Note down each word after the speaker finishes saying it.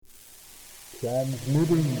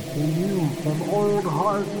Transmitting to you from Old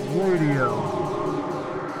Heart Radio.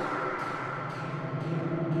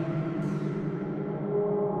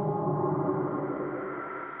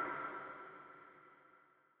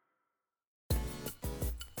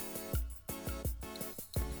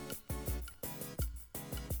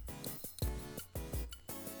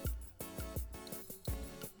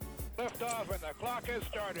 Lift off and the clock has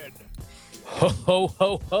started. Ho, ho,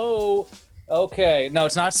 ho, ho. Okay. No,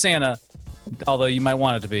 it's not Santa, although you might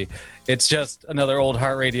want it to be. It's just another Old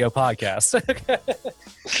Heart Radio podcast.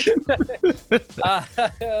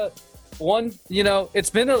 It's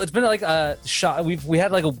been like a shot. We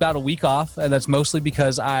had like about a week off, and that's mostly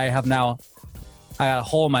because I got a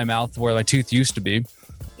hole in my mouth where my tooth used to be.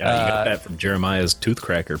 Yeah, you got that from Jeremiah's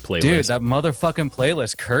Toothcracker playlist. Dude, that motherfucking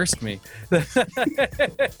playlist cursed me.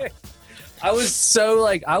 I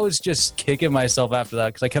was just kicking myself after that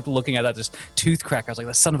because I kept looking at that just Toothcracker. I was like,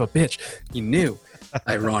 that son of a bitch. You knew.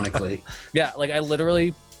 Ironically. Yeah, like I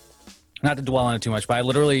literally, not to dwell on it too much, but I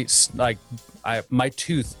literally, my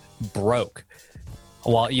tooth broke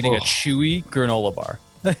while eating a chewy granola bar.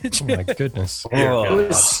 Oh my goodness.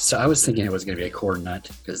 I was thinking it was going to be a corn nut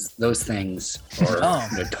because those things are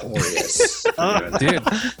notorious. Dude,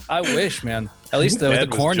 I wish, man. At least with the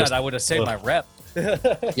corn nut, I would have saved my rep.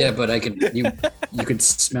 Yeah, but you could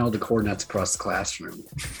smell the corn nuts across the classroom.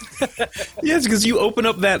 Yes, because you open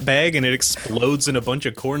up that bag and it explodes in a bunch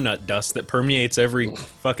of corn nut dust that permeates every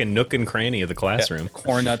fucking nook and cranny of the classroom. Yeah,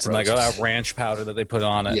 corn nuts and like ranch powder that they put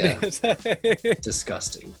on it. Yeah.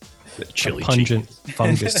 Disgusting. Chili pungent cheese.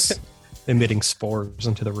 fungus emitting spores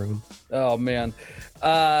into the room. Oh man.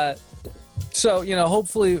 So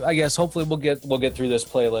hopefully we'll get through this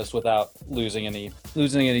playlist without losing any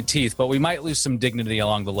teeth, but we might lose some dignity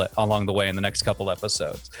along the way in the next couple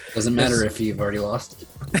episodes. Doesn't matter if you've already lost it.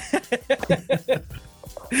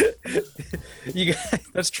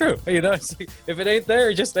 That's true. It's like, if it ain't there,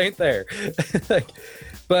 it just ain't there.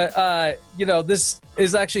 But this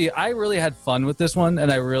is actually, I really had fun with this one,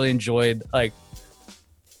 and I really enjoyed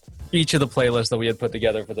each of the playlists that we had put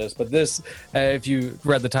together for this. But this, if you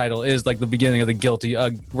read the title, is like the beginning of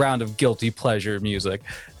the round of guilty pleasure music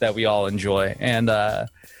that we all enjoy. And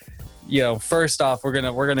first off, we're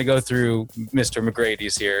gonna go through Mr.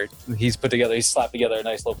 McGrady's here. He's slapped together a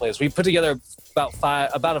nice little playlist. We put together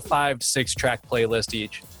about a 5 to 6 track playlist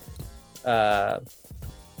each. Of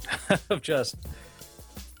just,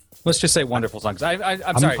 let's just say wonderful songs. I'm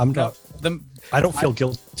sorry. I don't feel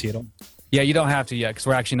guilty at all. Yeah, you don't have to yet because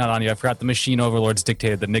we're actually not on you. I forgot the Machine Overlords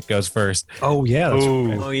dictated that Nick goes first. Oh yeah. That's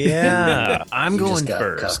right. Oh yeah. I'm going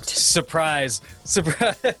first. Cucked. Surprise.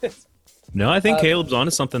 No, I think Caleb's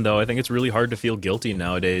onto something though. I think it's really hard to feel guilty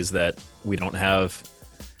nowadays that we don't have,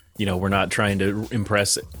 we're not trying to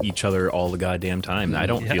impress each other all the goddamn time. I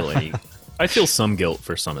don't feel any. I feel some guilt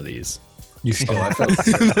for some of these. You should. I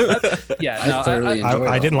felt Yeah,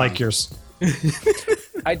 I didn't like yours.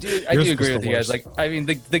 I do agree with you guys. Like, I mean,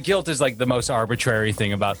 the guilt is like the most arbitrary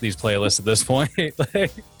thing about these playlists at this point.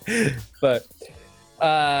 But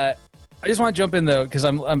I just want to jump in though because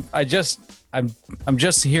I'm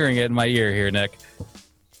just hearing it in my ear here, Nick.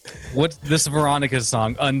 What's this Veronica's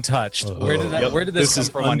song, "Untouched"? Where did this come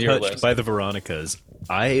from on your Untouched list? by the Veronicas.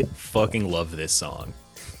 I fucking love this song.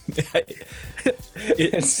 I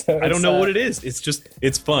don't know what it is.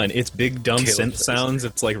 It's fun. It's big dumb synth sounds.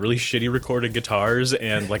 It's like really shitty recorded guitars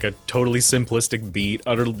and like a totally simplistic beat,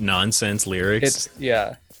 utter nonsense lyrics.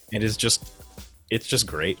 It's just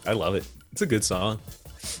great. I love it. It's a good song.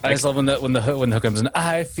 I just love when the hook comes in.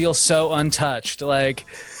 I feel so untouched. Like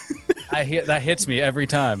that hits me every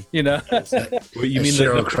time. What you mean?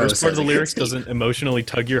 The first part of the lyrics doesn't emotionally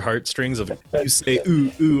tug your heartstrings? Of you say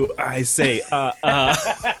ooh ooh, I say la la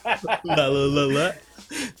la la.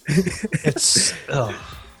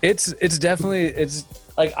 It's definitely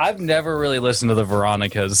like I've never really listened to the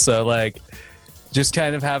Veronicas, so like just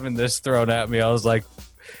kind of having this thrown at me, I was like.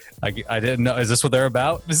 I didn't know. Is this what they're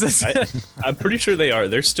about? Is this? I'm pretty sure they are.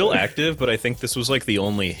 They're still active, but I think this was like the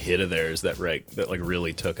only hit of theirs that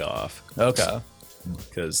really took off. Okay.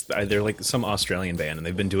 Because they're like some Australian band, and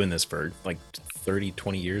they've been doing this for like 30,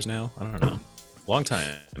 20 years now. I don't know. Long time.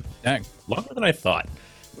 Dang. Longer than I thought.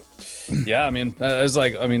 Yeah, I mean, it's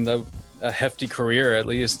like a hefty career at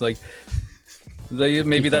least. Like,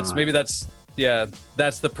 maybe that's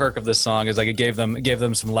that's the perk of this song is like it gave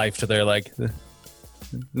them some life to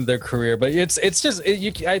their career, but it's just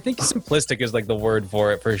I think simplistic is like the word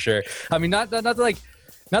for it for sure. I mean, not that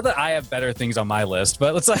I have better things on my list,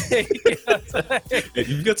 but let's like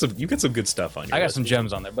you've got some good stuff on your list. I got some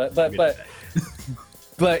gems on there, but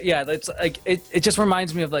yeah, it's like it just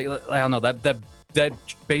reminds me of like I don't know that that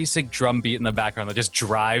basic drum beat in the background that just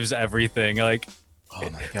drives everything. Like, oh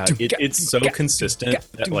my god, it's so consistent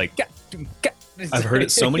that like I've heard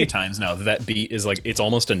it so many times now that beat is like it's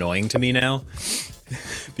almost annoying to me now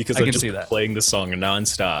because I'm just playing the song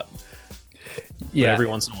nonstop. Yeah. But every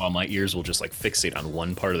once in a while, my ears will just like fixate on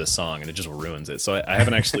one part of the song, and it just ruins it. So I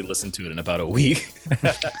haven't actually listened to it in about a week.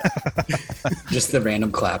 Just the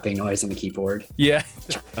random clapping noise on the keyboard. Yeah,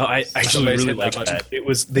 I actually really like that.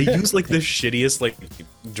 They used like the shittiest like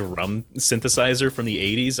drum synthesizer from the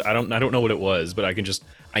 '80s. I don't know what it was, but I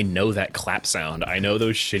know that clap sound. I know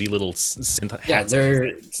those shitty little synth. Yeah,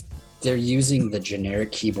 they're using the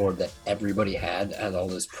generic keyboard that everybody had all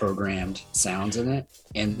those programmed sounds in it,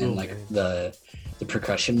 and then like the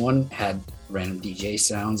percussion one had random DJ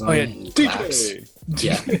sounds on it and DJ.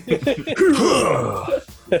 Yeah.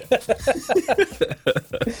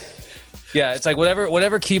 Yeah, it's like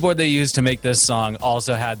whatever keyboard they used to make this song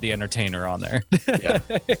also had the entertainer on there. Yeah.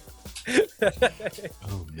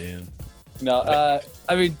 Oh man. No,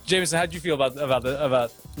 I mean, Jameson, how'd you feel about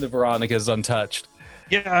the Veronicas Untouched?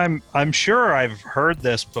 Yeah, I'm sure I've heard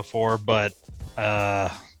this before, but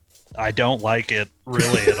I don't like it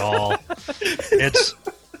really at all.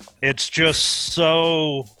 It's just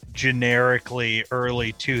so generically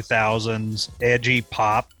early 2000s edgy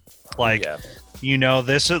pop. Like, you know,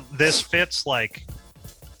 this fits like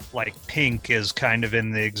Pink is kind of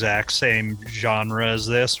in the exact same genre as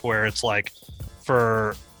this, where it's like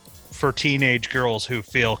for teenage girls who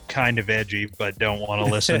feel kind of edgy but don't want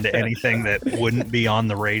to listen to anything that wouldn't be on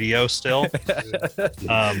the radio still.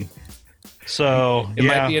 So it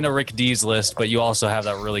might be in a Rick D's list, but you also have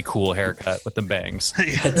that really cool haircut with the bangs.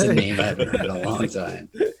 That's a name I haven't heard in a long time.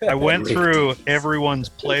 I went through everyone's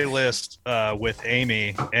playlist with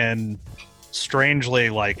Amy, and strangely,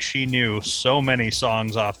 like, she knew so many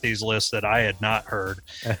songs off these lists that I had not heard,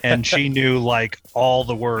 and she knew like all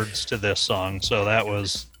the words to this song, so that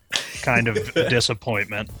was kind of a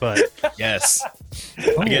disappointment. But yes,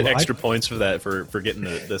 I get extra points for that for getting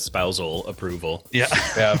the spousal approval. Yeah,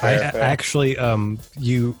 actually,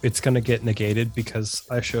 it's gonna get negated because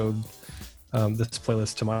I showed this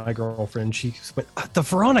playlist to my girlfriend. She went, the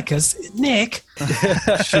Veronicas, Nick.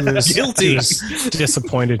 She was guilty. She was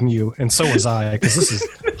disappointed in you, and so was I, because this is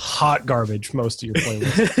hot garbage. Most of your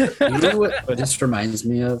playlist. You know what this reminds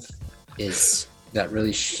me of is that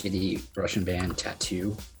really shitty Russian band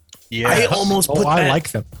Tattoo. Yeah, I almost put I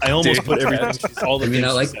like them. I almost put everything, all the things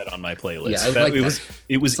you said on my playlist. Yeah,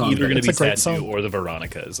 it was either going to be Tattoo or the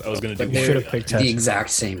Veronicas. I was going to do. You should have picked Tattoo. The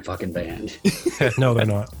exact same fucking band. No, they're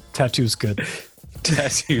not. Tattoo's good.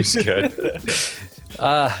 Tattoo's good.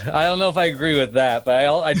 I don't know if I agree with that,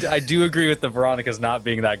 but I do agree with the Veronicas not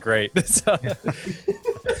being that great. So,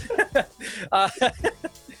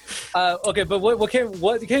 okay, but what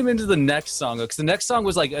came into the next song? Because the next song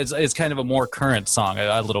was like it's kind of a more current song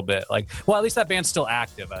a little bit. Like, well, at least that band's still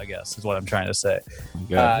active, I guess, is what I'm trying to say.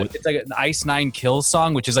 It's like an Ice Nine Kills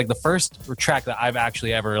song, which is like the first track that I've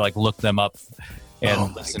actually ever like looked them up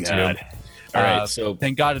and listened to. All right, so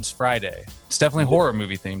thank God it's Friday. It's definitely horror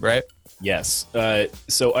movie themed, right? Yes.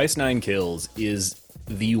 So Ice Nine Kills is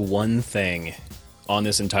the one thing on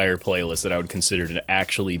this entire playlist that I would consider to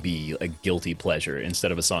actually be a guilty pleasure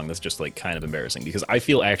instead of a song that's just like kind of embarrassing, because I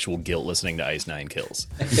feel actual guilt listening to Ice Nine Kills.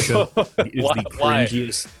 It's the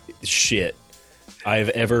cringiest shit I've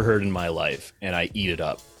ever heard in my life, and I eat it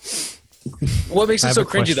up. What makes it so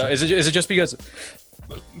cringy though? Is it just because?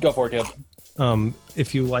 Go for it, Caleb.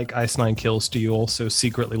 If you like Ice Nine Kills, do you also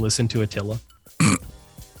secretly listen to Attila?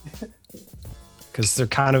 Because they're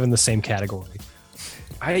kind of in the same category.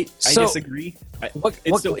 I disagree.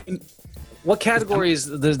 What categories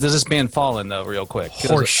does this band fall in, though, real quick?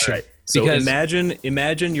 Horseshit. Right. So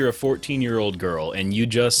imagine you're a 14-year-old girl and you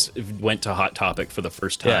just went to Hot Topic for the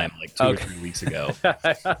first time like 2 or 3 weeks ago.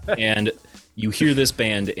 And you hear this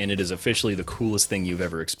band and it is officially the coolest thing you've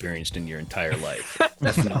ever experienced in your entire life.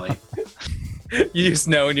 Definitely. You just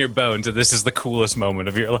know in your bones that this is the coolest moment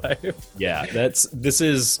of your life. Yeah, this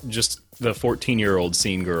is just the 14-year-old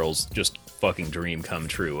scene girl's just fucking dream come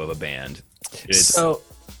true of a band.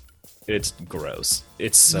 It's gross.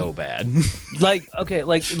 It's so bad. Like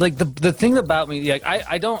the thing about me, like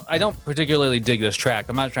I don't particularly dig this track.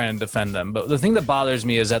 I'm not trying to defend them, but the thing that bothers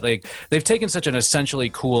me is that like they've taken such an essentially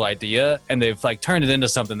cool idea and they've like turned it into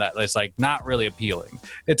something that is like not really appealing.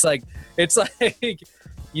 It's like they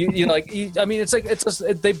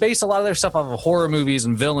base a lot of their stuff off of horror movies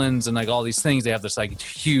and villains and like all these things. They have this like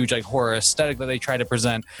huge like horror aesthetic that they try to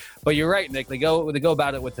present. But you're right, Nick. They go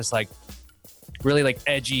about it with this like really like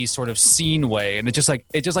edgy sort of scene way, and it just like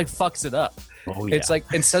fucks it up. Oh, yeah. It's like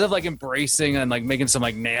instead of like embracing and like making some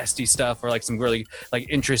like nasty stuff or like some really like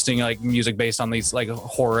interesting like music based on these like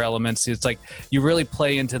horror elements, it's like you really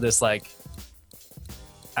play into this like,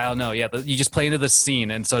 I don't know, you just play into the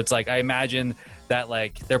scene. And so it's like I imagine that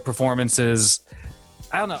like their performances,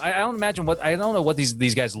 I don't know, I don't know what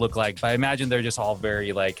these guys look like, but I imagine they're just all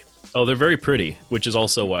very like, oh, they're very pretty, which is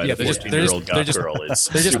also why the 14-year-old goth girl is.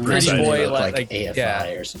 They're just pretty boy, like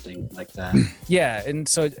AFI or something like that. Yeah, and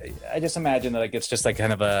so I just imagine that like it's just like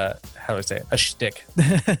kind of a, how do I say it, a shtick.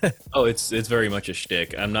 Oh, it's very much a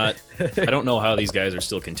shtick. I don't know how these guys are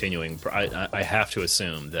still continuing. I have to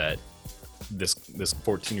assume that this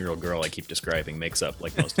 14-year-old girl I keep describing makes up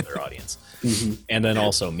like most of their audience, and then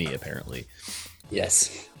also me apparently.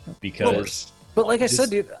 Yes, because. But like I said,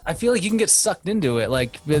 dude, I feel like you can get sucked into it,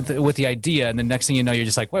 like with the idea, and the next thing you know, you're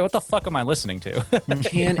just like, wait, what the fuck am I listening to? You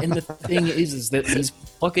can, and the thing is that these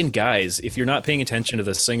fucking guys, if you're not paying attention to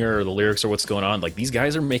the singer or the lyrics or what's going on, like these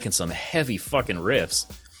guys are making some heavy fucking riffs.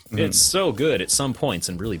 It's so good at some points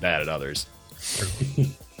and really bad at others.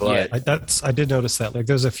 But I did notice that. Like,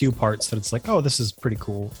 there's a few parts that it's like, oh, this is pretty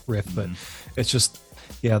cool riff, but it's just,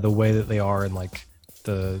 the way that they are and like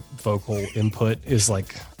the vocal input is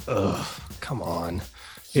like, ugh, come on.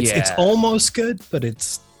 It's almost good, but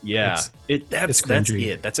it's that's it.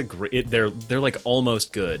 That's a great. They're like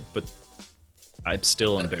almost good, but I'm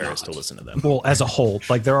still embarrassed to listen to them. Well, as a whole,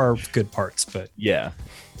 like there are good parts, but yeah.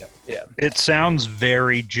 It sounds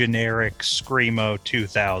very generic Screamo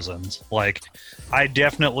 2000s. Like, I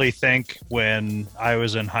definitely think when I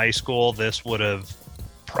was in high school, I would have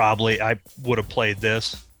played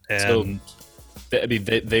this. And I mean,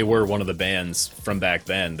 they were one of the bands from back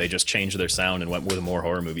then. They just changed their sound and went with a more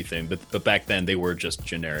horror movie thing. But back then, they were just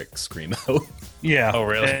generic Screamo. Yeah. Oh,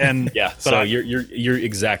 really? And yeah. So you're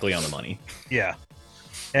exactly on the money. Yeah.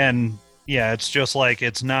 And it's just like,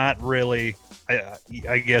 it's not really.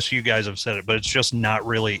 I guess you guys have said it, but it's just not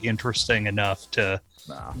really interesting enough to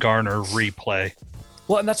garner replay.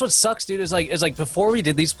 Well, and that's what sucks, dude. Is like before we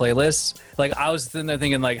did these playlists, like I was sitting there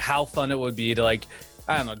thinking like how fun it would be to like,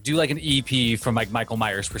 I don't know, do like an EP from like Michael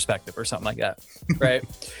Myers' perspective or something like that, right?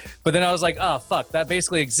 But then I was like, oh fuck, that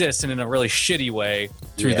basically exists and in a really shitty way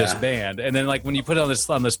through this band. And then like when you put it on this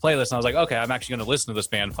playlist, and I was like, okay, I'm actually going to listen to this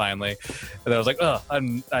band finally. And then I was like, oh,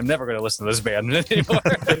 I'm never going to listen to this band anymore.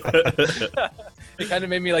 It kind of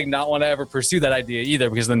made me like not want to ever pursue that idea either,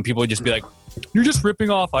 because then people would just be like, you're just ripping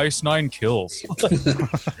off Ice Nine Kills.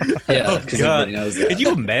 Yeah, oh god, can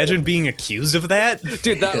you imagine being accused of that,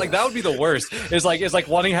 dude? That would be the worst. It's like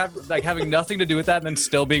wanting having nothing to do with that and then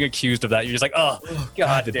still being accused of that. You're just like, oh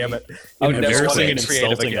god damn it! I would never want to get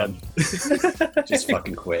creative again. Just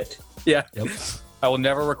fucking quit. Yeah. Yep. I will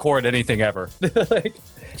never record anything ever.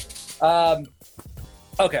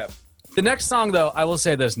 Okay. The next song, though, I will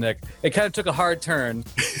say this, Nick. It kind of took a hard turn.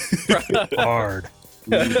 Hard.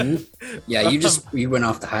 Mm-hmm. Yeah, you went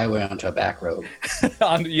off the highway onto a back road.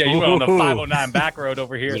 You went on the 509 back road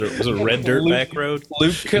over here. Was it a red dirt back road?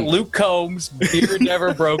 Luke Combs, beer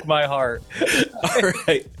never broke my heart. All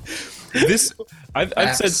right.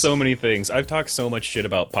 I've said so many things. I've talked so much shit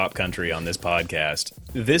about pop country on this podcast.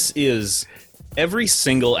 This is every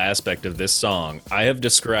single aspect of this song I have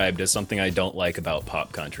described as something I don't like about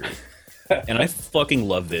pop country. And I fucking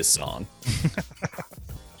love this song.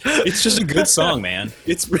 It's just a good song, man.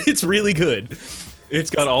 It's really good. It's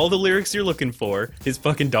got all the lyrics you're looking for. His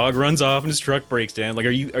fucking dog runs off and his truck breaks down. Like,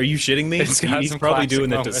 are you shitting me? He's probably doing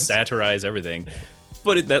that to satirize everything.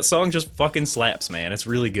 But that song just fucking slaps, man. It's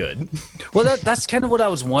really good. Well, that's kind of what I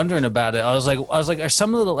was wondering about it. I was like, are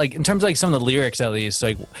some of the, like, in terms of like some of the lyrics at least,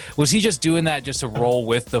 like, was he just doing that just to roll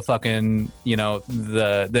with the fucking,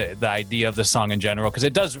 the idea of the song in general? Because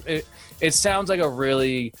it sounds like a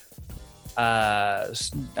really, I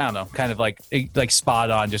don't know, kind of like spot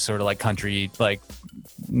on, just sort of like country, like,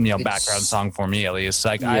 background song for me at least.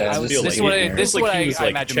 Like, this is what I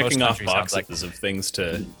imagine checking most off boxes of things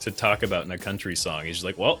to talk about in a country song. He's just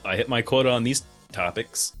like, well, I hit my quota on these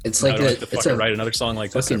topics. It's like write another song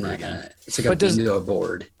like this ever again. It's like a bingo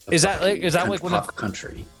board. Is that like one of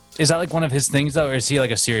country? Is that like one of his things though, or is he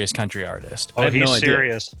like a serious country artist? Oh, he's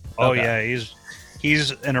serious. Oh yeah,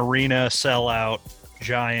 he's an arena sellout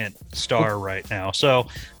giant star right now. So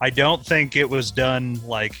I don't think it was done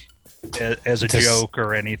like as a joke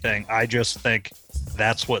or anything. I just think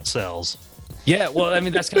that's what sells. Yeah, well, I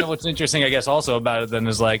mean, that's kind of what's interesting, I guess, also about it then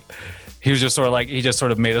is like he just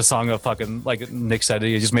sort of made a song of fucking, like Nick said,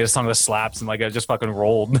 he just made a song that slaps and like it just fucking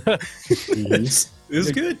rolled. It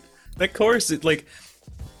was good. That chorus,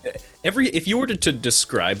 if you were to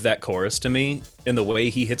describe that chorus to me in the way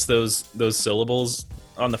he hits those syllables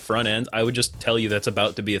on the front end, I would just tell you that's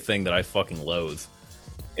about to be a thing that I fucking loathe.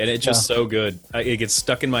 And it's just so good. It gets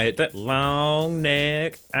stuck in my head. That long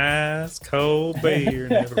neck, ice cold beer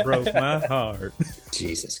never broke my heart.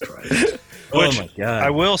 Jesus Christ. Oh my God. I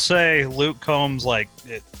will say Luke Combs, like,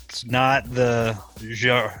 it's not the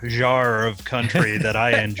genre of country that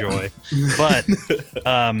I enjoy, but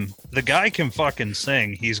the guy can fucking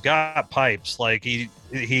sing. He's got pipes. Like,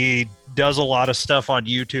 he does a lot of stuff on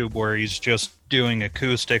YouTube where he's just doing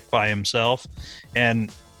acoustic by himself,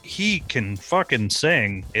 and he can fucking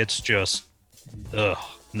sing. It's just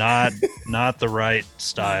not the right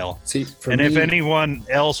style. See, if anyone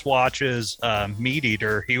else watches Meat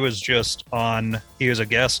Eater, he was a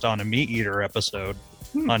guest on a Meat Eater episode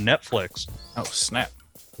on Netflix. Oh snap.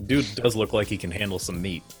 The dude does look like he can handle some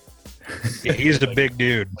meat. He's a big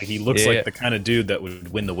dude. Like, he looks like the kind of dude that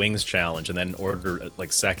would win the Wings challenge and then order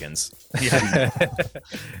like seconds. Yeah.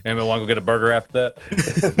 Anybody want to go get a burger after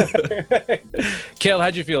that? Kale,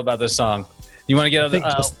 how'd you feel about this song? You want to get? I think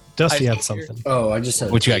Dusty had something. Oh, I just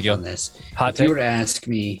had what you got, Gil? on this. Hot if take? you were to ask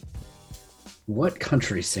me, what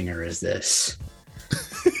country singer is this?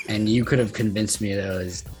 And you could have convinced me that it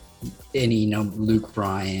was Luke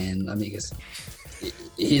Bryan. I mean, because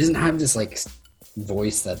he doesn't have this like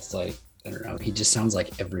voice that's like, I don't know, he just sounds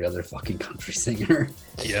like every other fucking country singer.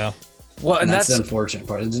 Yeah. Well, and that's the unfortunate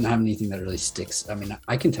part. It doesn't have anything that really sticks. I mean,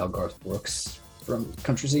 I can tell Garth Brooks from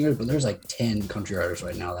country singers, but there's like 10 country artists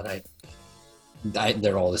right now that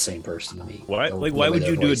they're all the same person to me. Why would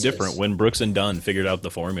you do it different when Brooks and Dunn figured out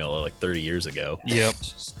the formula like 30 years ago? Yep.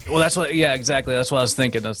 Well, that's what. Yeah, exactly. That's what I was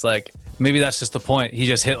thinking. It's like maybe that's just the point. He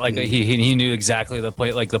just hit like he knew exactly the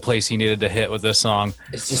place, like the place he needed to hit with this song.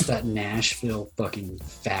 It's just that Nashville fucking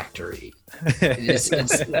factory. It's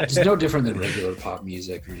no different than regular pop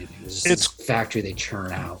music or anything. It's just this factory they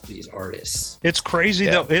churn out these artists. It's crazy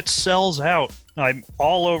though. It sells out. I'm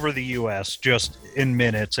all over the U.S. Just in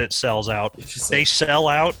minutes. It sells out. They sell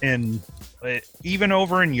out in even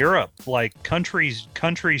over in Europe. Like countries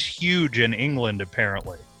huge in England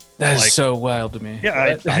apparently. That is so wild to me.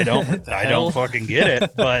 Yeah, I don't fucking get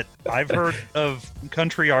it. But I've heard of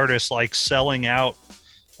country artists like selling out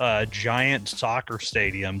giant soccer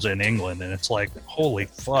stadiums in England, and it's like, holy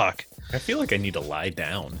fuck. I feel like I need to lie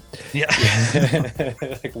down. Yeah.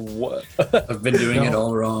 Like what? I've been doing it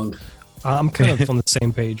all wrong. I'm kind of on the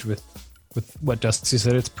same page with what Dusty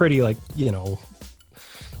said. It's pretty like,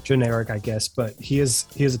 generic, I guess, but he is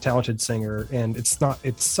a talented singer, and it's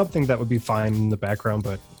something that would be fine in the background,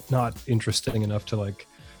 but not interesting enough to like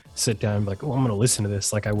sit down and be like, oh, I'm going to listen to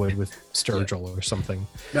this like I would with Sturgill or something.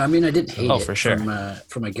 No, I mean, I didn't hate it for sure.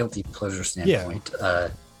 From a guilty pleasure standpoint.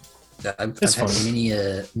 I've had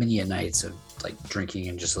many nights of like drinking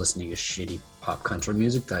and just listening to shitty pop country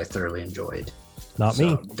music that I thoroughly enjoyed. Not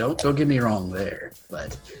me. Don't get me wrong there,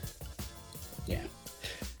 but yeah.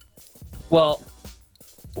 Well,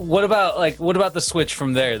 what about the switch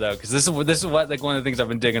from there though? Because this is what like one of the things I've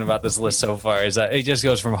been digging about this list so far is that it just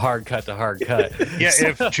goes from hard cut to hard cut. Yeah,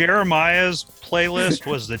 if Jeremiah's playlist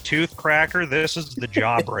was the tooth cracker, this is the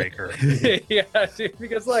jawbreaker. Yeah, dude,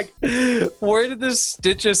 because like, where did this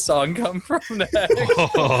Stitches song come from?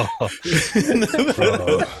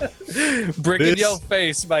 Brick in Your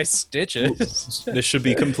Face by Stitches. This should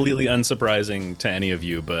be completely unsurprising to any of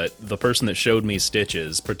you, but the person that showed me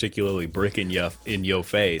Stitches, particularly Brick in Your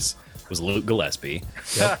Face, was Luke Gillespie.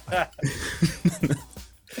 Yep.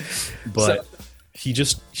 But he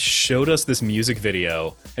just showed us this music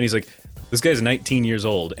video, and he's like, this guy's 19 years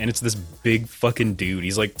old, and it's this big fucking dude.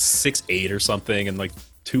 He's like 6'8" or something, and like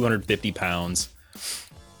 250 pounds.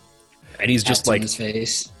 And he's just like, his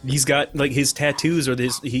face. He's got like his tattoos, or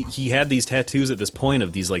this. He had these tattoos at this point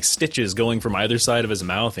of these like stitches going from either side of his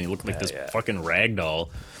mouth, and he looked like this fucking rag doll.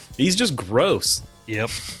 He's just gross.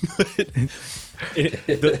 Yep.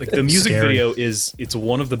 The music video it's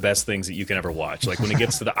one of the best things that you can ever watch. Like when it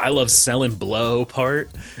gets to the I love selling blow part.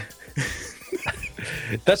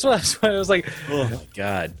 That's what I was like, oh my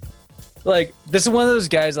god. Like this is one of those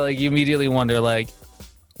guys that like you immediately wonder like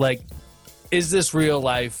is this real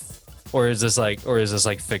life or is this like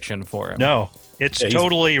fiction for him? No. It's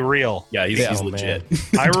totally real. Yeah, he's legit.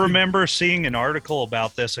 I remember seeing an article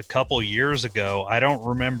about this a couple years ago. I don't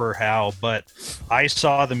remember how, but I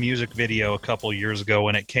saw the music video a couple years ago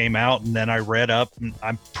when it came out, and then I read up, and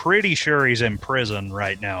I'm pretty sure he's in prison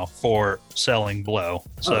right now for selling blow.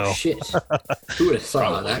 So, oh, shit. Who would have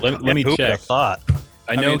thought that? Let me who check. Would have thought?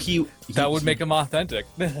 I know that would make him authentic.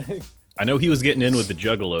 I know he was getting in with the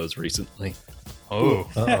Juggalos recently. Oh.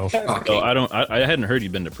 So I hadn't heard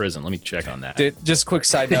you'd been to prison. Let me check on that. Just quick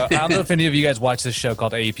side note. I don't know if any of you guys watch this show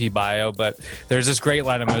called AP Bio, but there's this great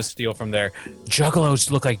line I'm going to steal from there.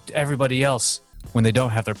 Juggalos look like everybody else when they don't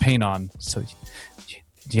have their paint on. So,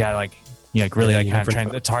 yeah, like really, like, kind of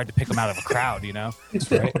trying. It's hard to pick them out of a crowd, you know.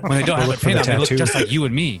 That's right. When they don't have their paint on, they look just like you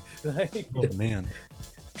and me. Oh man,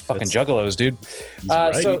 fucking Juggalos, dude.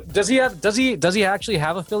 Right. So does he actually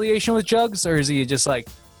have affiliation with Jugs, or is he just like?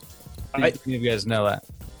 You guys know that.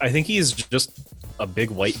 I think he's just a big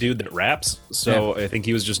white dude that raps. So I think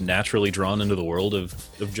he was just naturally drawn into the world of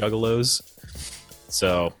Juggalos.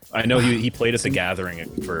 So I know he played at the Gathering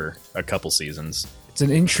for a couple seasons. It's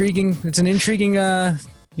an intriguing. It's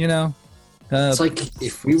like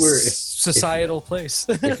if we were societal place.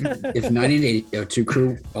 if 1982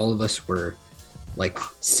 crew, all of us were like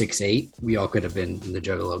 6'8", we all could have been in the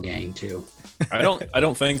Juggalo gang too. I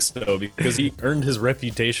don't think so, because he earned his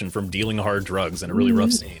reputation from dealing hard drugs in a really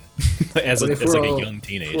rough scene as a young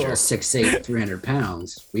teenager. We're all 6'8", 300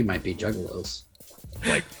 pounds. We might be Juggalos.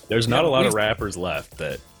 Like, there's not a lot of rappers left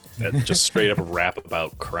that just straight up rap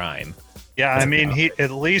about crime. Yeah, I mean, he's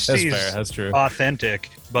fair. That's true. Authentic,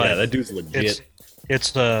 but yeah, that dude's legit.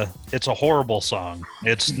 It's a horrible song.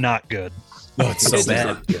 It's not good. No, it's so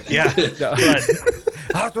bad. Yeah.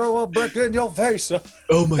 But I'll throw a brick in your face.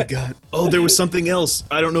 Oh my god. Oh, there was something else.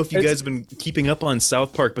 I don't know if you guys have been keeping up on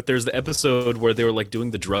South Park, but there's the episode where they were like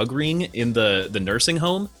doing the drug ring in the nursing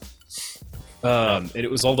home. And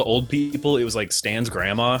it was all the old people. It was like Stan's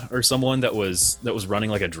grandma or someone that was running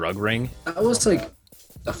like a drug ring. That was like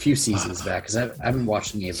a few seasons back, because I haven't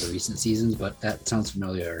watched any of the recent seasons, but that sounds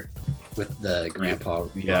familiar with the grandpa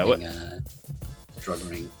running a drug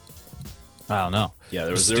ring. I don't know. Yeah,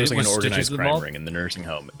 there was like an organized crime ring in the nursing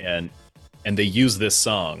home, and they used this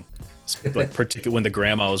song, like particularly when the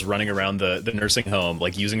grandma was running around the nursing home,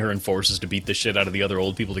 like using her enforcers to beat the shit out of the other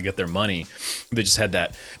old people to get their money. They just had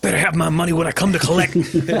that "better have my money when I come to collect."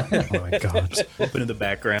 Oh my god! Open in the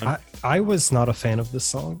background. I was not a fan of this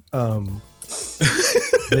song.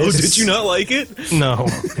 Did you not like it? No.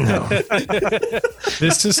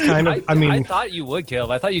 This is kind of. I thought you would,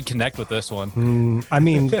 Caleb. I thought you'd connect with this one.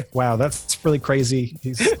 Wow, that's really crazy.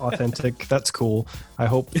 He's authentic. That's cool. I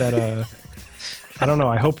hope that. I don't know.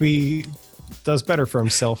 I hope he does better for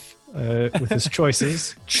himself with his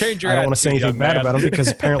choices. Change your. I don't want to say anything bad about him because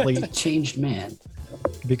apparently changed man.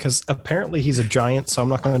 Because apparently he's a giant, so I'm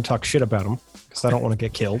not going to talk shit about him because I don't want to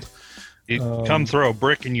get killed. Come throw a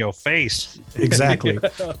brick in your face. Exactly.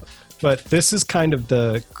 But this is kind of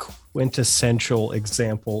the quintessential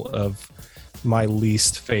example of my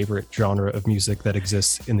least favorite genre of music that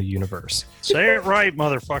exists in the universe. Say it right,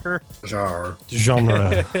 motherfucker.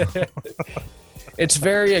 Genre. It's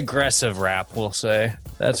very aggressive rap, we'll say.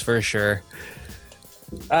 That's for sure.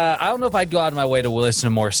 I don't know if I'd go out of my way to listen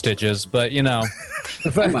to more Stitches, but you know.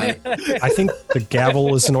 I think the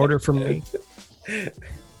gavel is in order for me.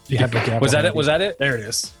 You have the gavel. Was that it? Was that it? There it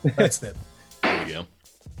is. That's it. There you go.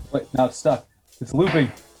 Wait, now it's stuck. It's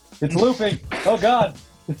looping. It's looping. Oh God.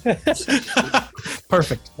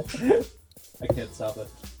 Perfect. I can't stop it.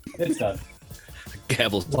 It's done.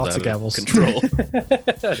 Gavels. Lots of gavels. Control.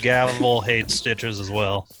 Gavel hates Stitches as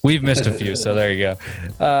well. We've missed a few, so there you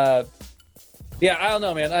go. Yeah, I don't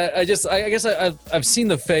know, man. I guess I've seen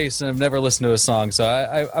the face and I've never listened to a song, so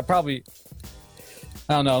I probably.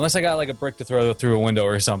 I don't know. Unless I got like a brick to throw through a window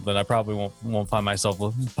or something, I probably won't find myself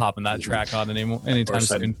popping that track on anytime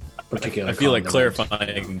soon. I feel like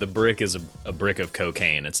clarifying the brick is a brick of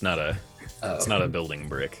cocaine. It's not a building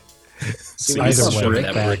brick. So you shove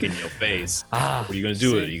that brick in your face. What are you gonna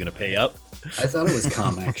do? Are you gonna pay up? I thought it was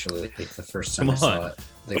cum actually. Like the first time I saw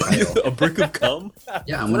it. A brick of cum?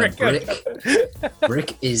 Yeah, I'm gonna brick.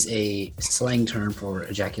 Brick is a slang term for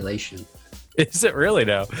ejaculation. Is it really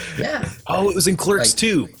now? Yeah. Oh, it was in Clerks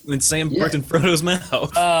too, when Sam bricked in Frodo's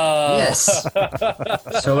mouth. Yes.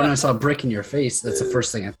 So when I saw brick in your face, that's the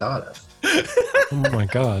first thing I thought of. Oh my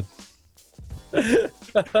god.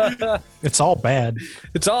 It's all bad.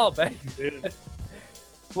 It's all bad.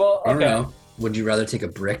 Well, okay. I don't know. Would you rather take a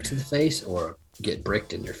brick to the face or get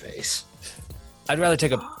bricked in your face? I'd rather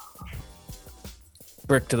take a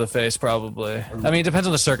brick to the face, probably. I mean, it depends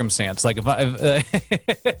on the circumstance. Like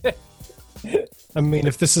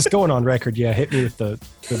if this is going on record, yeah, hit me with the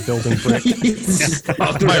building brick.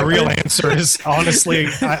 My real answer is honestly,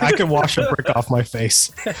 I could wash a brick off my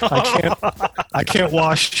face. I can't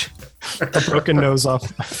wash a broken nose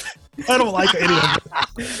off. I don't like any of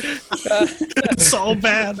it. It's all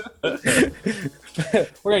bad.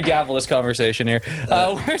 We're gonna gavel this conversation here.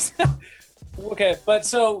 Okay, but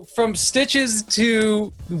so from Stitches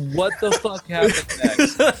to what the fuck happened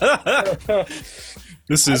next?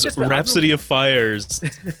 This is Rhapsody of Fire's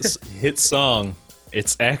hit song.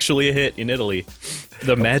 It's actually a hit in Italy.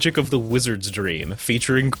 The Magic of the Wizard's Dream,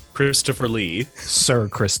 featuring Christopher Lee. Sir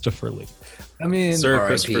Christopher Lee. I mean, Sir R.I.P.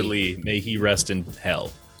 Christopher Lee, may he rest in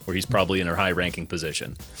hell, where he's probably in a high-ranking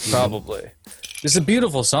position. Probably. It's a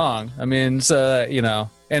beautiful song. I mean, it's, you know,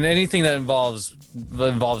 and anything that involves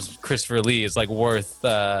Christopher Lee is like worth,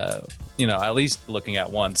 you know, at least looking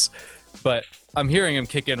at once. But I'm hearing him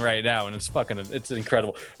kick in right now, and it's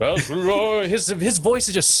incredible. His voice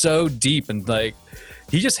is just so deep, and like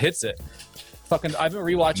he just hits it. Fucking, I've been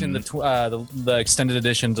rewatching the extended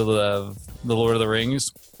editions of the Lord of the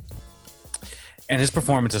Rings, and his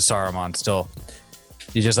performance as Saruman still.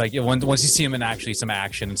 You just like once you see him in actually some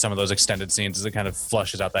action in some of those extended scenes, it kind of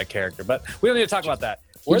flushes out that character. But we don't need to talk about that.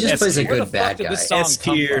 He just plays a good bad guy.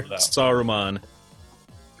 S-tier Saruman,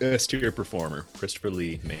 S-tier performer, Christopher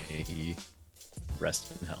Lee, may he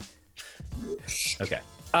rest in hell. Okay.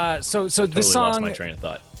 So totally this song, lost my train of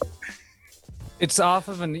thought. It's off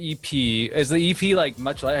of an EP. Is the EP like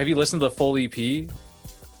much like? Have you listened to the full EP?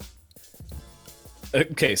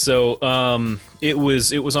 Okay, so it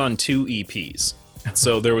was on 2 EPs.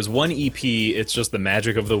 So there was one EP. It's just the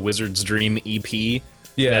Magic of the Wizard's Dream EP.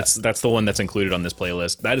 Yeah, that's the one that's included on this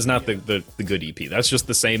playlist. That is not the good EP. That's just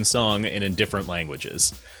the same song and in different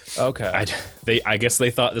languages. Okay. I guess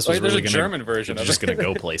they thought this was really there's a German version. Just gonna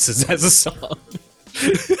go places as a song.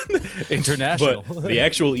 International. But the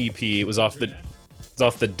actual EP was off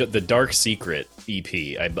the Dark Secret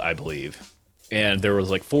EP, I believe. And there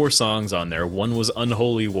was like 4 songs on there. One was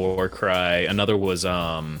Unholy War Cry. Another was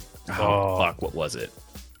what was it?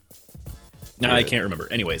 No, I can't remember.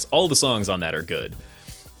 Anyways, all the songs on that are good.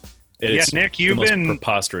 It's Nick, you've the most been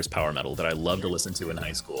preposterous power metal that I loved to listen to in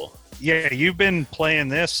high school. Yeah, you've been playing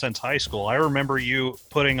this since high school. I remember you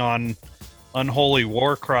putting on Unholy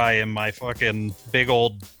War Cry in my fucking big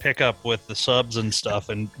old pickup with the subs and stuff,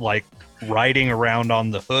 and like riding around on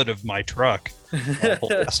the hood of my truck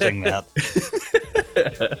blasting that.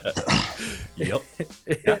 Yep.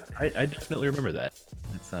 Yeah, I definitely remember that.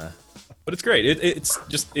 But it's great.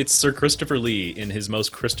 It's Sir Christopher Lee in his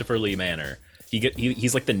most Christopher Lee manner.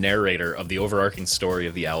 He's like the narrator of the overarching story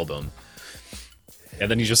of the album. And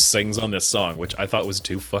then he just sings on this song, which I thought was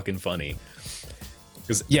too fucking funny.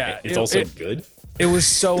 Because it's also good. It was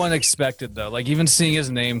so unexpected, though. Like, even seeing his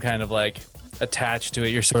name kind of, like, attached to it,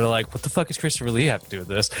 you're sort of like, what the fuck does Christopher Lee have to do with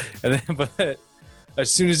this? And then, but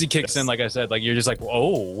as soon as he kicks in, like I said, like, you're just like,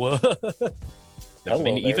 oh. I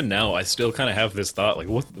mean, even now, I still kind of have this thought, like,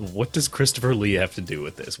 what does Christopher Lee have to do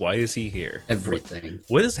with this? Why is he here? Everything.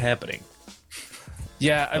 What is happening?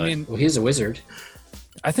 Yeah, I mean... Well, he's a wizard.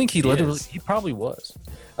 I think he probably was.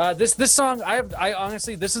 This song, I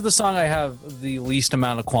honestly, this is the song I have the least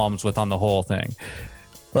amount of qualms with on the whole thing.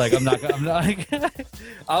 Like, I'm not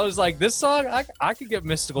I was like, this song, I could get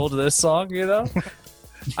mystical to this song, you know?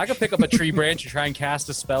 I could pick up a tree branch and try and cast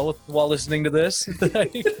a spell while listening to this.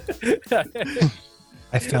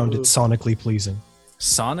 I found it sonically pleasing.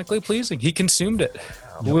 Sonically pleasing? He consumed it.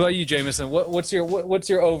 What about you, Jameson? What's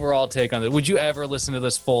your overall take on it? Would you ever listen to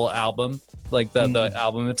this full album, like the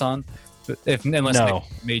album it's on? Unless no. Nick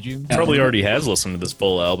made you? Probably already has listened to this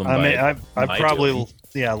full album. I mean, I've probably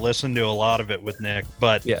listened to a lot of it with Nick,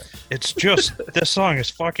 but it's just this song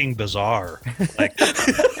is fucking bizarre. Like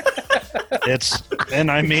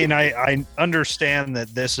I mean, I understand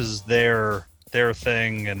that this is their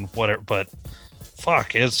thing and whatever, but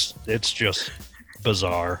fuck, it's just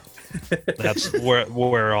bizarre. That's what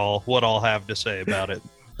I'll have to say about it.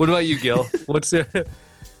 What about you, Gil? What's it?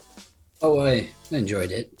 Oh, I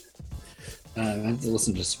enjoyed it. I have to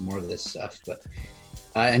listen to some more of this stuff, but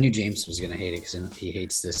I knew James was going to hate it because he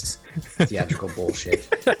hates this theatrical bullshit.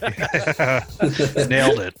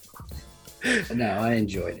 Nailed it. No, I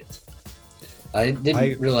enjoyed it. I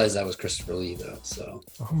didn't realize that was Christopher Lee, though. So.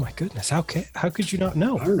 Oh my goodness! How could you not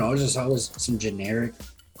know? I don't know. I just thought it was some generic,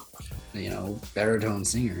 baritone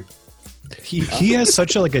singer. He has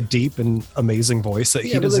such a deep and amazing voice that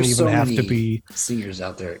he doesn't even have to be singers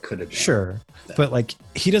out there. It could have been sure, but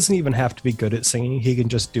he doesn't even have to be good at singing. He can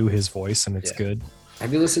just do his voice, and it's good.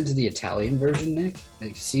 Have you listened to the Italian version, Nick?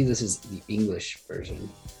 See, this is the English version.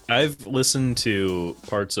 I've listened to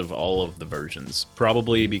parts of all of the versions,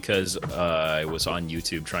 probably because I was on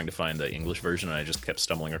YouTube trying to find the English version, and I just kept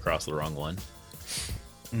stumbling across the wrong one.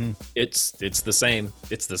 Mm. It's the same.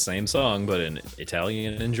 It's the same song, but in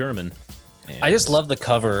Italian and German. And I just love the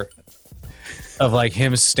cover of like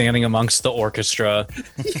him standing amongst the orchestra,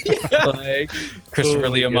 like Christopher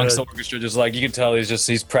Lee amongst the orchestra, just like you can tell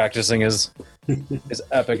he's practicing his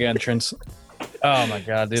epic entrance. Oh my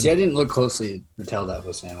god, dude! See, I didn't look closely to tell that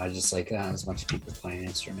was him. I was just like, there's a bunch of people playing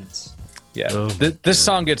instruments. Yeah, this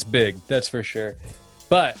song gets big, that's for sure.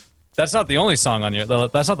 But that's not the only song on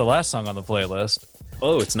that's not the last song on the playlist.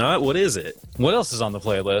 Oh, it's not? What is it? What else is on the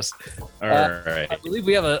playlist? All right. I believe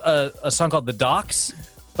we have a song called The Docks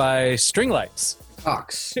by String Lights.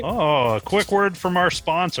 Docks. Oh, a quick word from our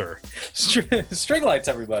sponsor. String Lights,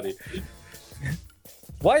 everybody.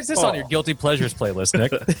 Why is this on your Guilty Pleasures playlist,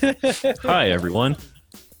 Nick? Hi, everyone.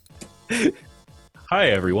 Hi,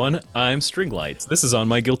 everyone. I'm String Lights. This is on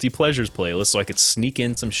my Guilty Pleasures playlist so I could sneak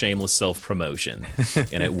in some shameless self-promotion.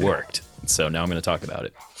 And it worked. So now I'm going to talk about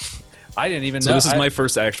it. I didn't even know. So this is my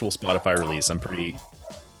first actual Spotify release. I'm pretty...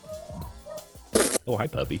 Oh, hi,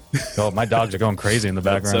 puppy. Oh, my dogs are going crazy in the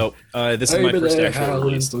background. So this is my first actual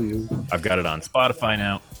release. I've got it on Spotify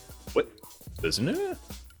now. What? Isn't it?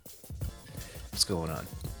 What's going on?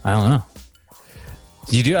 I don't know.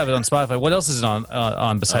 You do have it on Spotify. What else is it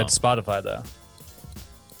on besides Spotify, though?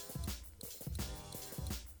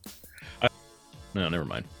 No, never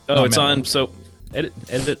mind. Oh, it's on. So edit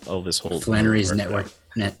this whole Flannery's network.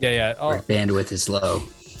 Yeah. Bandwidth is low.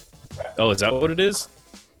 Oh, is that what it is?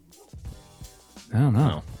 I don't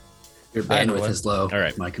know. Your bandwidth is low. All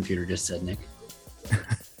right. My computer just said, Nick.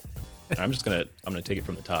 I'm gonna take it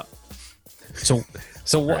from the top. So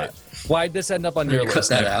why'd this end up on your list? Cut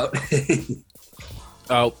that out.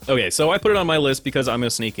 Oh, okay. So I put it on my list because I'm gonna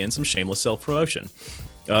sneak in some shameless self-promotion.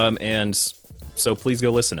 And so please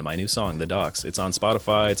go listen to my new song, The Docks. It's on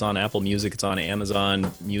Spotify, it's on Apple Music, it's on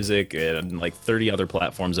Amazon Music, and like 30 other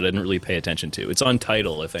platforms that I didn't really pay attention to. It's on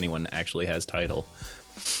Tidal, if anyone actually has Tidal.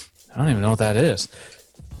 I don't even know what that is.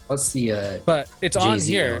 What's the but it's Jay-Z on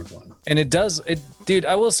here, and it does it, dude.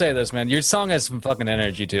 I will say this, man. Your song has some fucking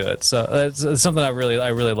energy to it, so it's something I really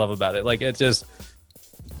love about it. Like it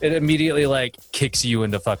immediately like kicks you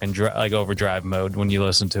into fucking like overdrive mode when you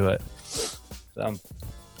listen to it. So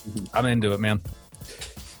I'm into it, man.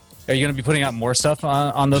 Are you gonna be putting out more stuff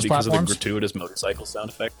on those because platforms? Of the gratuitous motorcycle sound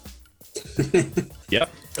effect. Yep.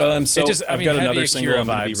 So I've got another single I'm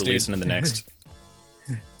gonna be releasing in the next.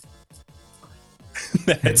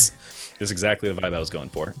 That's exactly the vibe I was going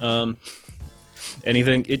for.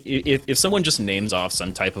 Anything if someone just names off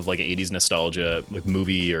some type of like 80s nostalgia, like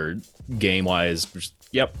movie or game wise,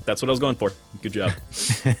 yep, that's what I was going for. Good job.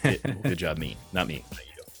 Good job, me, not me.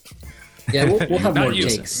 Yeah, we'll have more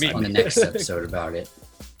takes on the next episode about it.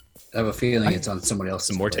 I have a feeling it's on somebody else's.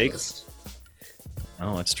 Some more playlist. takes.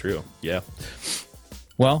 Oh, that's true. Yeah.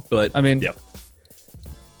 Well, but I mean,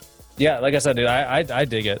 yeah, like I said, dude, I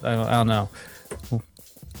dig it. I don't know.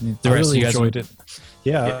 The rest of you guys enjoyed it.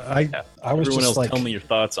 Yeah, I was Everyone just else like, tell me your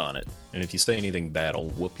thoughts on it, and if you say anything bad, I'll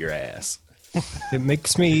whoop your ass. It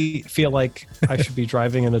makes me feel like I should be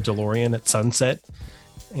driving in a DeLorean at sunset,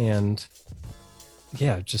 and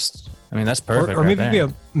yeah, just I mean that's perfect. Or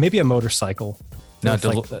maybe a motorcycle. No,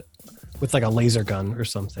 with like a laser gun or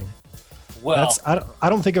something. Well, I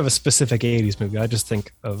don't think of a specific 80s movie. I just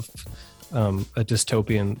think of a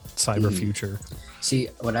dystopian cyber future. See,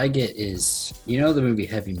 what I get is, the movie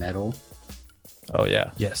Heavy Metal? Oh,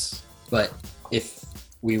 yeah. Yes. But if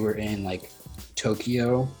we were in, like,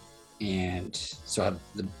 Tokyo, and so I have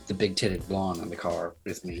the big-titted blonde on the car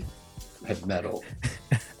with me, Heavy Metal,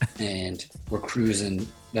 and we're cruising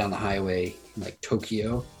down the highway in, like,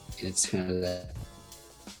 Tokyo, and it's kind of that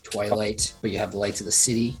twilight, but you have the lights of the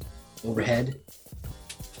city overhead,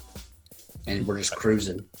 and we're just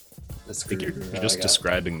cruising. I think you're just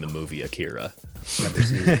describing the movie Akira.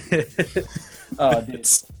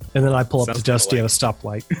 And then I pull up to Dusty at a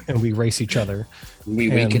stoplight, and we race each other. We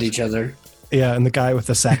wink at each other. Yeah, and the guy with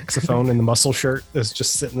the saxophone and the muscle shirt is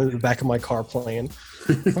just sitting in the back of my car playing.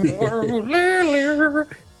 Oh,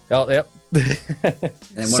 yep.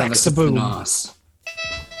 And one of us is the Nos.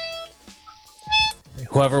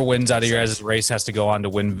 Whoever wins out of your guys' race has to go on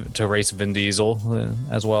to race Vin Diesel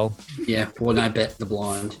as well. Yeah, well, I bet the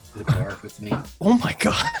blonde in the car with me. Oh my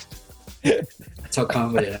god. That's how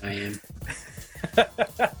confident I am.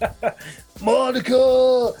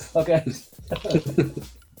 Monica! Okay.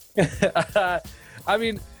 I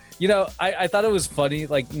mean, I thought it was funny,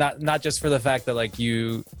 like not just for the fact that like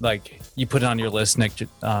you put it on your list, Nick,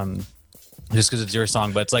 just because it's your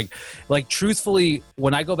song, but it's like truthfully,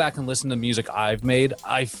 when I go back and listen to music I've made,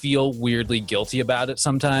 I feel weirdly guilty about it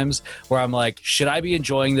sometimes, where I'm like, should I be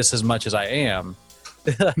enjoying this as much as I am?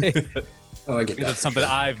 Oh, I get that. It's something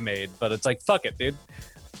I've made, but it's like, fuck it, dude.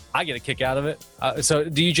 I get a kick out of it. So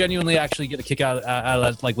do you genuinely actually get a kick out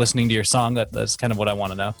of like listening to your song? That's kind of what I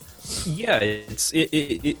want to know. Yeah,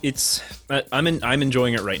 it's I'm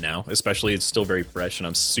enjoying it right now. Especially, it's still very fresh, and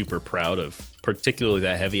I'm super proud of particularly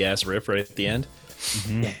that heavy ass riff right at the end.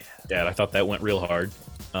 Mm-hmm. Yeah, I thought that went real hard.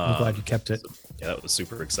 I'm glad you kept it. Yeah, that was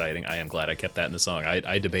super exciting. I am glad I kept that in the song.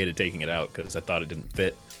 I debated taking it out because I thought it didn't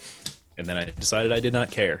fit, and then I decided I did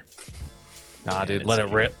not care. Nah, dude, let it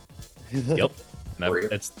rip. Yep.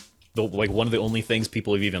 That's one of the only things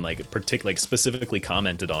people have even specifically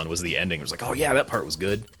commented on was the ending. It was like, oh yeah, that part was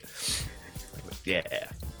good. Yeah.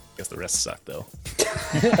 Guess the rest sucked though.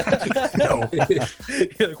 No.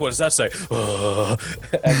 What does that say?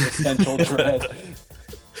 Existential dread.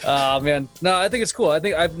 Man, no, I think it's cool. I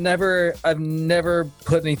think I've never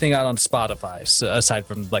put anything out on Spotify aside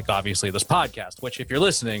from like obviously this podcast. Which, if you're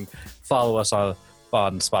listening, follow us on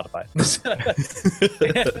Spotify.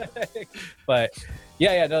 But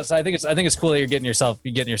yeah, no. So I think it's cool that you're getting yourself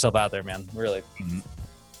out there, man. Really. Mm-hmm.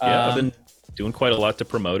 Yeah, I've been doing quite a lot to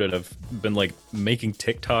promote it. I've been like making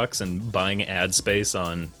TikToks and buying ad space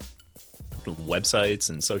on websites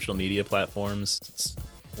and social media platforms.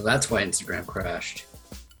 Well, that's why Instagram crashed.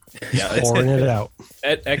 Yeah, pouring it out.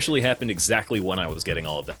 It actually happened exactly when I was getting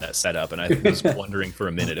all of that set up, and I was wondering for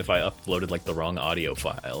a minute if I uploaded like the wrong audio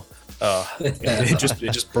file. It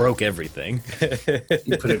just broke everything.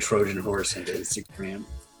 You put a Trojan horse into Instagram.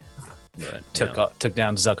 But, took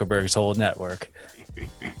down Zuckerberg's whole network.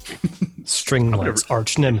 Stringlight's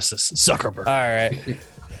arch nemesis, Zuckerberg. All right.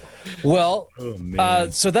 Well, oh,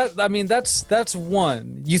 so that's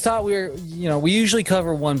one. You thought we usually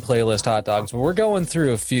cover one playlist, Hot Dogs, but we're going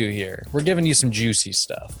through a few here. We're giving you some juicy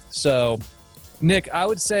stuff. So, Nick, I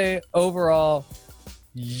would say overall,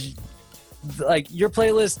 like your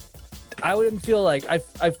playlist, I wouldn't feel like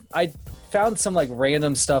I found some like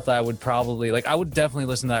random stuff that I would probably like. I would definitely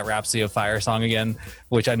listen to that Rhapsody of Fire song again,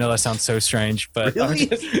 which I know that sounds so strange, but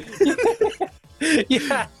really?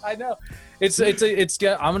 Yeah, I know. It's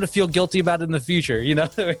I'm gonna feel guilty about it in the future, you know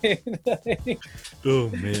what I mean? Oh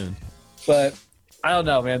man. But I don't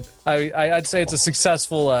know, man. I'd say it's a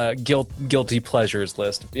successful guilty pleasures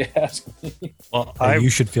list, if you ask me. Well, you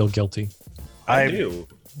should feel guilty. I do.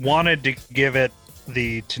 Wanted to give it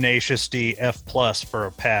the Tenacious D F+ for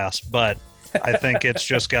a pass, but I think it's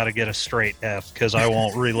just got to get a straight F because I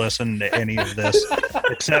won't re-listen to any of this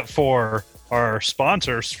except for our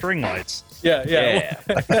sponsor, Stringlights. Yeah.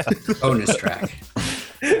 Bonus track.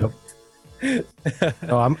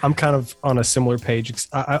 No, I'm kind of on a similar page.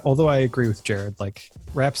 Although I agree with Jared, like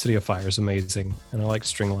Rhapsody of Fire is amazing, and I like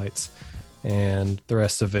Stringlights, and the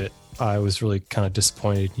rest of it, I was really kind of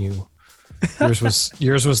disappointed in you.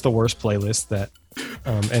 Yours was the worst playlist that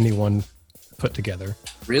anyone put together.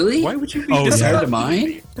 Really? Why would you be compared to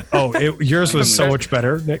mine? Yours was so much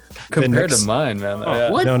better, Nick. Compared to mine, man.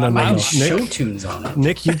 What? No. Mine Nick, show tunes on it.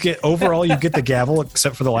 Nick, you get the gavel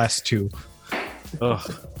except for the last two.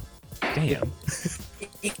 Ugh. Damn.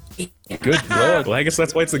 Good lord. Well, I guess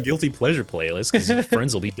that's why it's a guilty pleasure playlist, because your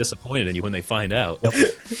friends will be disappointed in you when they find out. Yep.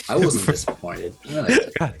 I wasn't disappointed.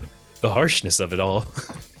 God, the harshness of it all.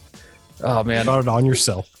 Oh man. Got it on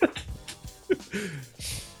yourself.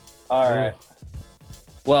 All right.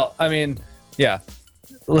 Well, I mean, yeah.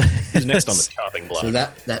 Who's next on the chopping block? So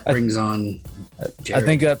that brings on Jared. I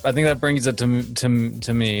think that brings it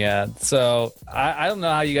to me. Yeah. So I don't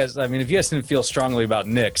know how you guys. I mean, if you guys didn't feel strongly about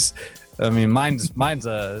Nick's, I mean, mine's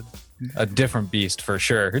a different beast for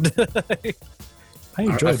sure. I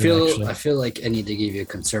enjoyed it, actually. I feel like I need to give you a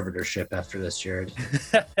conservatorship after this, Jared.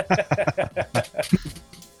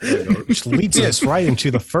 Which leads us right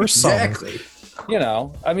into the first song. Exactly. You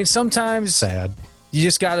know, I mean, sometimes Sad. you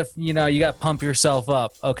just gotta, you gotta pump yourself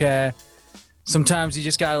up. Okay. Sometimes you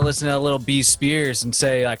just gotta listen to a little B. Spears and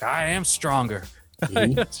say like, I am stronger.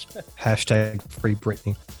 Hashtag free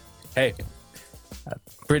Britney. Hey,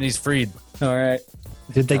 Britney's freed. All right.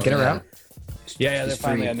 Did they get her out? Yeah, they're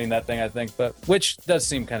finally ending that thing, I think, but which does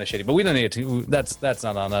seem kind of shitty. But we don't need to. That's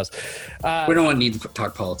not on us. We don't need to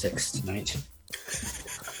talk politics tonight.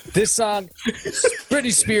 This song,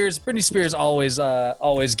 Britney Spears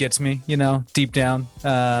always gets me, deep down.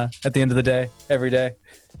 At the end of the day, every day.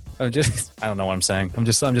 I don't know what I'm saying. I'm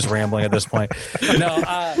just rambling at this point. No,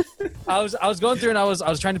 I was going through and I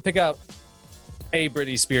was trying to pick out a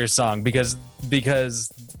Britney Spears song because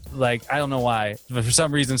like I don't know why, but for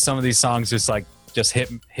some reason some of these songs just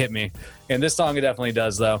hit me, and this song it definitely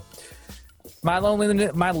does though. My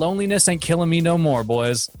loneliness ain't killing me no more,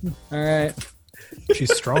 boys. All right.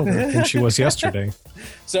 She's stronger than she was yesterday.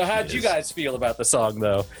 So how'd you guys feel about the song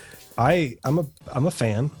though? I'm a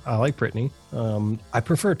fan. I like Britney. I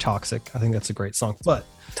prefer Toxic. I think that's a great song, but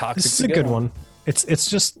Toxic is a good one. It's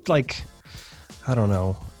just like, I don't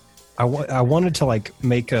know. I wanted to like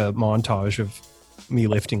make a montage of me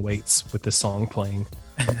lifting weights with this song playing.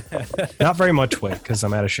 Not very much weight because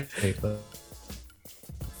I'm out of shape,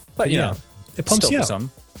 but you know, it pumps you up.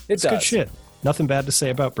 It's good shit. Nothing bad to say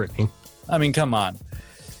about Britney. I mean, come on.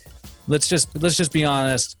 Let's just be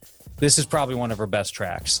honest. This is probably one of her best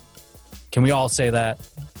tracks. Can we all say that?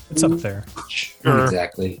 It's up there. Sure.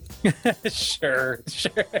 Exactly. Sure.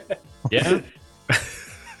 Yeah.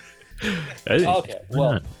 Okay.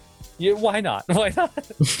 Well, why not? Why not?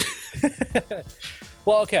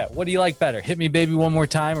 Well, okay. What do you like better? Hit Me Baby One More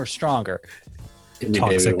Time or Stronger? Hit Me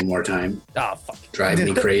Baby One More Time. Oh, fuck. Drive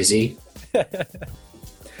Me Crazy.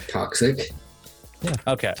 Toxic. Yeah.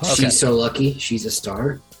 Okay. She's So Lucky. She's a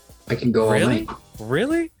Star. I can go all night.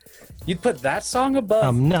 Really? You'd put that song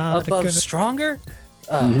above Stronger?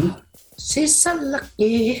 She's so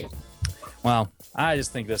lucky. Well, I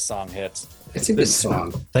just think this song hits. It's a good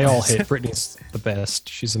song. They all hit. Britney's the best.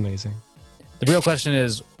 She's amazing. The real question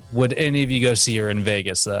is, would any of you go see her in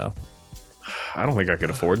Vegas, though? I don't think I could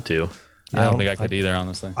afford to. I don't think I could either,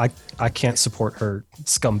 honestly. I can't support her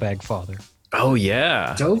scumbag father. Oh,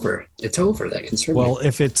 yeah. It's over. It's over. That concern. Well,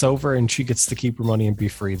 if it's over and she gets to keep her money and be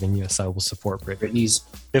free, then yes, I will support Britney. Britney's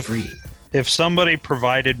free. If somebody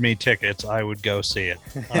provided me tickets, I would go see it.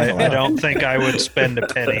 I don't think I would spend a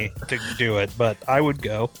penny to do it, but I would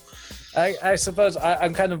go. I suppose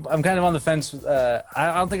I'm kind of on the fence. I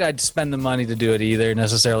don't think I'd spend the money to do it either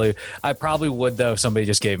necessarily. I probably would though if somebody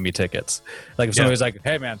just gave me tickets. Like if somebody was like,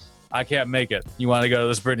 "Hey man, I can't make it. You want to go to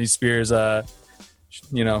this Britney Spears, her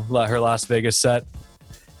Las Vegas set?"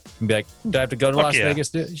 And be like, "Do I have to go to Las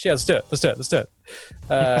Vegas? Yeah, let's do it. Let's do it."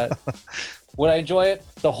 Would I enjoy it?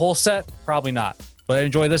 The whole set? Probably not. Would I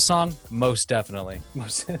enjoy this song? Most definitely.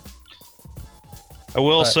 I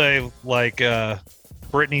will say, like,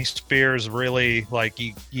 Britney Spears really, like,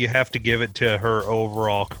 you have to give it to her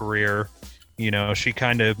overall career. You know, she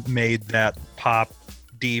kind of made that pop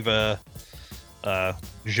diva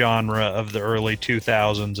genre of the early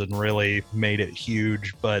 2000s and really made it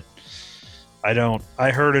huge. But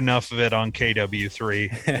I heard enough of it on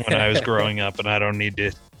KW3 when I was growing up, and I don't need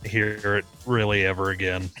to hear it really ever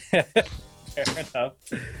again. Fair enough.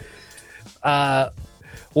 Well,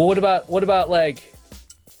 what about like,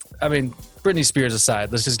 I mean, Britney Spears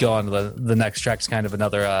aside, let's just go on to the next track. It's kind of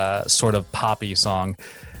another sort of poppy song,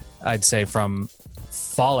 I'd say, from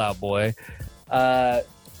Fall Out Boy.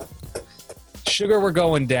 Sugar, We're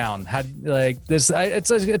Going Down. How like this? It's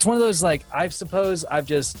one of those like I suppose I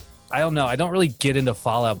don't know. I don't really get into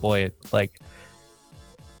Fall Out Boy like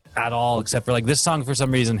at all, except for like this song for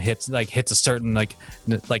some reason hits a certain like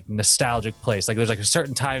nostalgic place. Like there's like a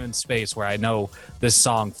certain time and space where I know this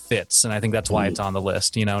song fits, and I think that's why it's on the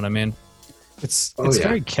list. You know what I mean? It's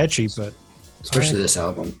very catchy, but especially this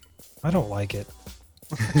album. I don't like it.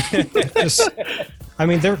 I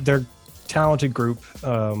mean, they're talented group,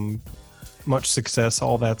 much success,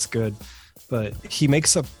 all that's good, but he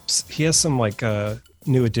has some like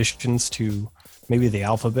new additions to maybe the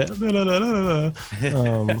alphabet.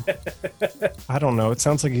 I don't know. It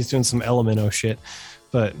sounds like he's doing some Elemento shit,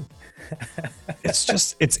 but it's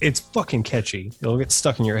just it's fucking catchy. It'll get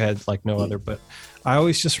stuck in your head like no other. But I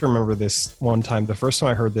always just remember this one time. The first time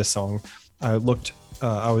I heard this song, I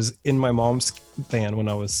was in my mom's van when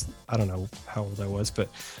I don't know how old I was, but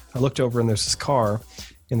I looked over and there's this car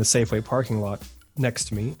in the Safeway parking lot next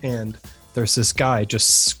to me, and there's this guy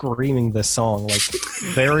just screaming this song like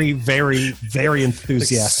very, very, very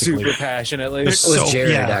enthusiastically, like super passionately. It was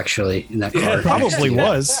Jared actually in that car. It probably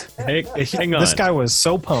was. Hang on. This guy was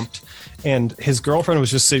so pumped, and his girlfriend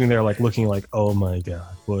was just sitting there like looking like, "Oh my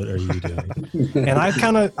god, what are you doing?" And I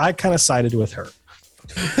kind of sided with her.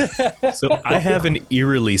 So I have an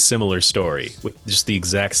eerily similar story with just the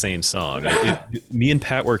exact same song. Me and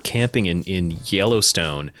Pat were camping in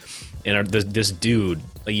Yellowstone, and this dude,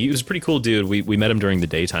 like, he was a pretty cool dude. We met him during the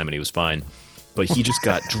daytime, and he was fine, but he just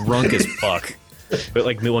got drunk as fuck. But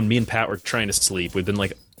like when me and Pat were trying to sleep, we'd been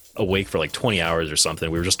like awake for like 20 hours or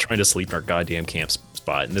something. We were just trying to sleep in our goddamn camp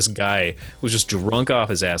spot, and this guy was just drunk off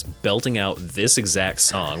his ass, belting out this exact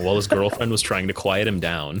song while his girlfriend was trying to quiet him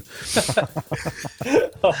down.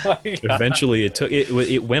 Oh my God. Eventually,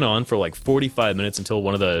 it went on for like 45 minutes until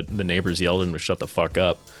one of the neighbors yelled at him to shut the fuck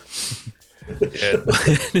up.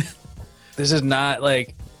 This is not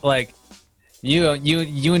like You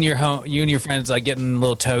and your friends like getting a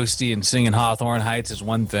little toasty and singing Hawthorne Heights is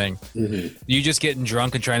one thing. Mm-hmm. You just getting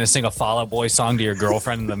drunk and trying to sing a Fall Out Boy song to your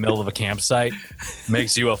girlfriend in the middle of a campsite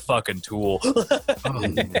makes you a fucking tool.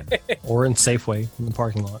 Or in Safeway in the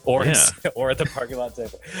parking lot. Or at the parking lot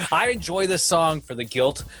Safeway. I enjoy this song for the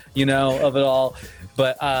guilt, of it all,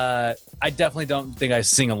 but I definitely don't think I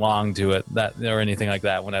sing along to it or anything like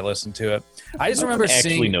that when I listen to it. I just remember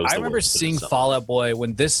seeing Fall Out Boy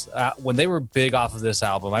when they were big off of this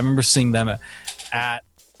album. I remember seeing them at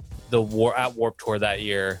Warped Tour that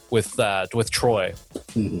year with Troy,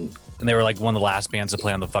 mm-hmm. and they were like one of the last bands to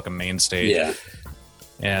play on the fucking main stage. Yeah,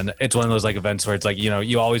 and it's one of those like events where it's like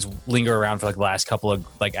you always linger around for like the last couple of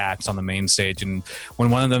like acts on the main stage, and when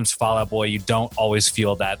one of them's Fall Out Boy, you don't always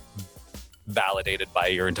feel that validated by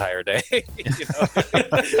your entire day.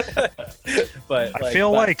 But I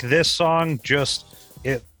feel like this song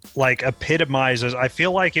it like epitomizes. I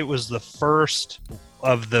feel like it was the first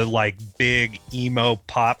of the like big emo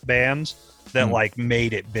pop bands that like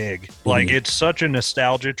made it big. Like it's such a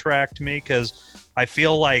nostalgia track to me, because I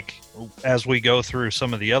feel like as we go through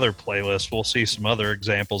some of the other playlists, we'll see some other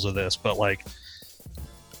examples of this, but like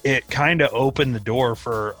it kind of opened the door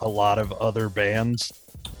for a lot of other bands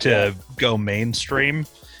to go mainstream.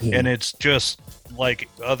 And it's just like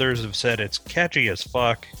others have said, it's catchy as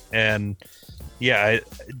fuck. And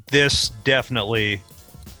this definitely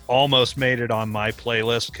almost made it on my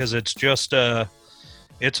playlist, because it's just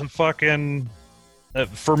it's a fucking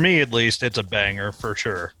for me at least, it's a banger for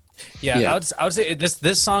sure. I would say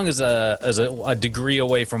this song is a degree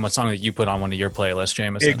away from a song that you put on one of your playlists,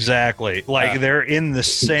 Jameson. Exactly. Like they're in the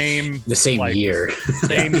same year.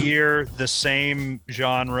 Same year, the same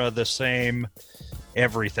genre, the same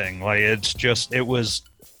everything. Like it was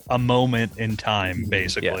a moment in time,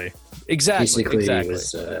 basically. Yeah. Exactly. It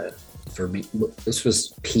was for me, this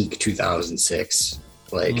was peak 2006.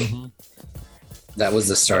 Like that was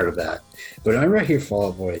the start of that. But whenever I hear Fall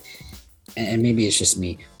Out Boy, and maybe it's just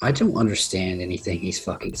me, I don't understand anything he's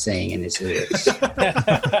fucking saying in his lyrics.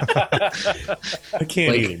 I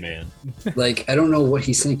can't either, man. Like, I don't know what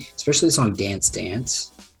he's saying, especially the song Dance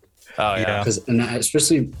Dance. Oh, yeah. And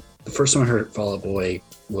especially the first time I heard Fall Out Boy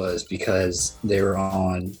was because they were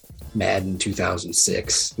on Madden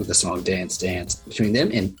 2006 with the song Dance Dance. Between them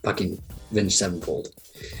and fucking Avenged Sevenfold.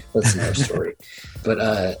 That's another story.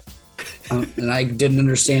 But, and I didn't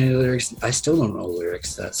understand the lyrics. I still don't know the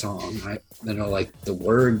lyrics to that song. I know like the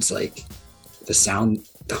words, like the sound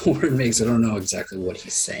the word makes. I don't know exactly what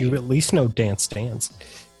he's saying. You at least know Dance Dance.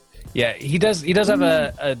 Yeah, he does have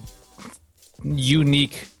a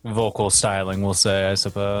unique vocal styling, we'll say, I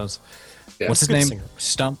suppose. Yeah. What's his name? Singer.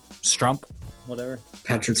 Strump? Whatever.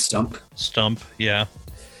 Patrick Stump, yeah.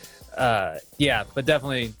 But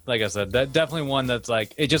definitely, like I said, definitely one that's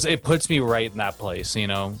like it puts me right in that place,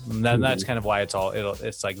 that's kind of why it's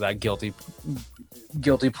like that guilty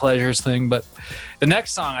pleasures thing. But the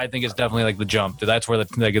next song I think is definitely like the jump. That's where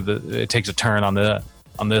it takes a turn on this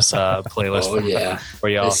playlist. Oh yeah, for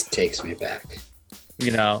y'all. This takes me back.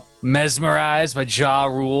 Mesmerized by Ja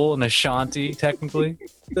Rule and Ashanti, technically.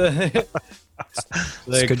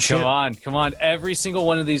 Like, come on! Every single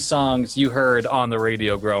one of these songs you heard on the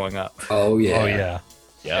radio growing up. Oh yeah.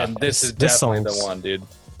 And this is definitely the one, dude.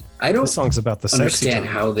 I don't. This song's about the understand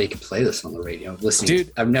how they could play this on the radio. Listen,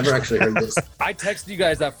 dude, I've never actually heard this. I texted you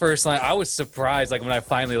guys that first line. I was surprised, like when I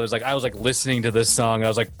finally was listening to this song. I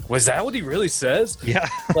was like, was that what he really says? Yeah.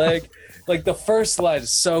 like the first line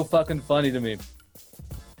is so fucking funny to me.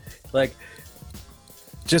 Like.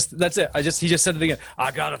 That's it. He just said it again.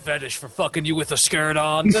 I got a fetish for fucking you with a skirt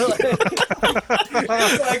on. Like, what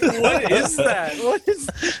is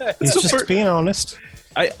that? He's just being honest.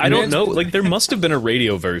 I don't know. Like, there must have been a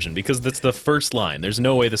radio version, because that's the first line. There's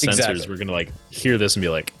no way the censors were gonna like hear this and be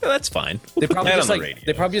like, oh, "That's fine." We'll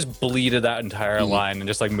they probably just bleeded that entire line and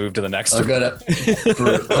just like moved to the next. I got it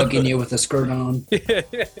for hugging you with a skirt on. Yeah,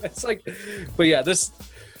 it's like, but yeah,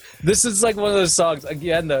 This is like one of those songs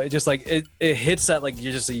again though. It just like it hits that like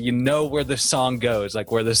you know where the song goes,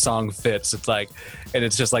 like where the song fits. It's like, and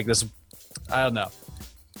it's just like this. I don't know.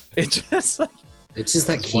 It's just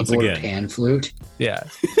that keyboard pan flute. Yeah.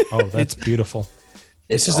 Oh, that's beautiful.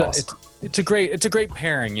 It's awesome. It's a great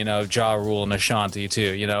pairing. Ja Rule and Ashanti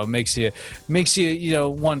too. It makes you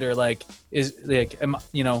wonder like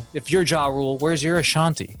if you're Ja Rule, where's your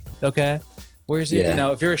Ashanti? Okay, where's it?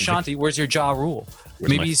 If you're Ashanti, where's your Ja Rule?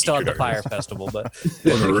 Maybe he's still at the Fire Festival, but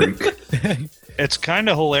it's kind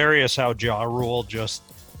of hilarious how Ja Rule just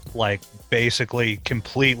like basically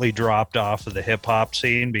completely dropped off of the hip hop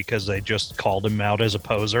scene because they just called him out as a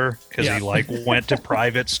poser because he like went to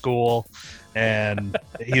private school and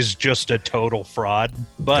he's just a total fraud.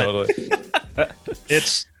 But Totally.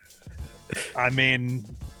 it's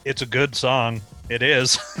a good song. It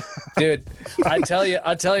is. Dude, I tell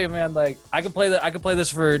you, man. Like, I could play this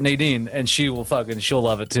for Nadine, and she'll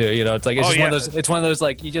love it too. You know, it's like it's one of those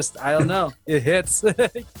like you just I don't know, it hits.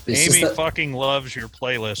 Amy fucking loves your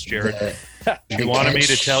playlist, Jared. She wanted me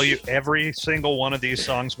to tell you every single one of these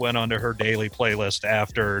songs went onto her daily playlist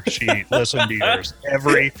after she listened to yours.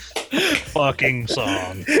 Every fucking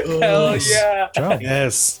song. Hell yeah!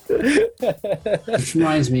 Yes. Which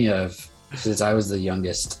reminds me of, since I was the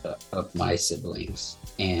youngest of my siblings,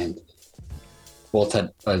 and both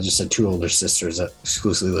had just had two older sisters that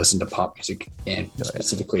exclusively listened to pop music and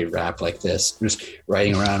specifically rap like this. Just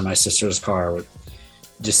riding around in my sister's car with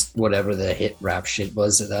just whatever the hit rap shit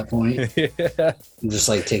was at that point. It just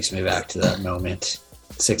like takes me back to that moment.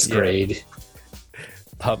 6th grade.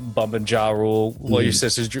 Bumping Ja Rule while your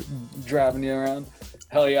sister's driving you around.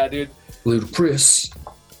 Hell yeah, dude. Ludacris.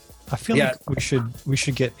 I feel like we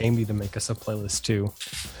should get Amy to make us a playlist too.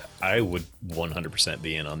 I would 100%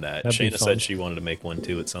 be in on that. That'd Shayna said she wanted to make one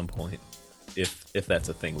too at some point, if that's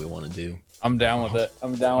a thing we want to do. I'm down with it.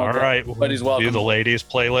 All right, but he's welcome. Do the ladies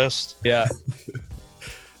playlist. Yeah.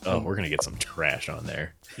 Oh, we're gonna get some trash on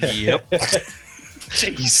there. Yep.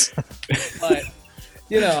 Jeez. But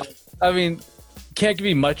I mean, can't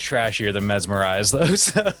be much trashier than Mesmerize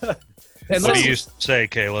those. What do you say,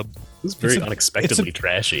 Caleb? It's very unexpectedly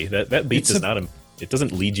trashy. That beat does not. It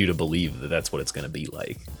doesn't lead you to believe that that's what it's going to be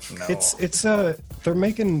like. No. They're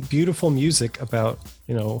making beautiful music about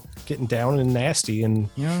getting down and nasty and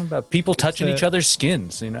about people touching each other's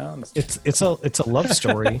skins. It's a love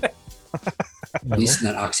story. Releasing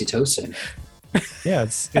that oxytocin. Yeah,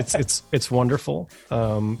 it's wonderful.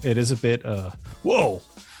 It is a bit whoa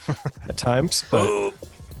at times, but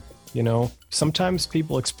sometimes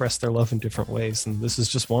people express their love in different ways, and this is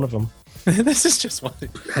just one of them. This is just one.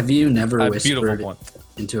 Have you never whispered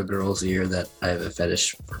into a girl's ear that I have a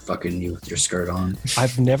fetish for fucking you with your skirt on?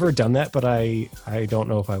 I've never done that, but I don't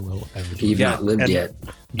know if I will ever do. You've not lived yet.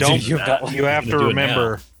 You have to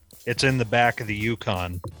remember, it's in the back of the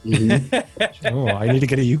Yukon. Mm-hmm. Oh, I need to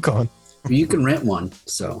get a Yukon. You can rent one.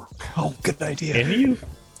 So. Oh, good idea. Can you?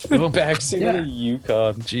 The backseat of a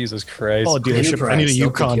Yukon. Jesus Christ. Oh, dealership. I need a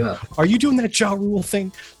Yukon. Are you doing that Ja Rule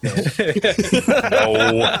thing? No.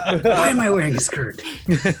 No. Why am I wearing a skirt?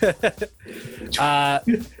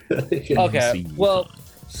 Okay. Well,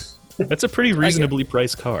 that's a pretty reasonably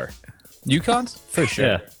priced car. Yukons? For sure.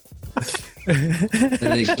 Yeah. And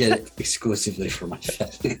they get it exclusively for my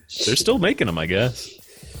fetish. They're still making them, I guess.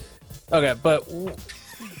 Okay, but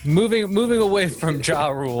moving away from Ja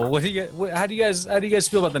Rule, how do you guys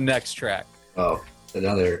feel about the next track? Oh,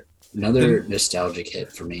 another nostalgic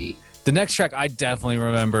hit for me. The next track, I definitely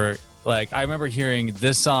remember. Like, I remember hearing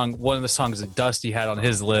this song, one of the songs that Dusty had on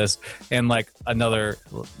his list, and like another,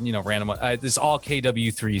 random one. It's all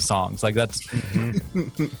KW3 songs. Like, that's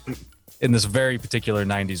in this very particular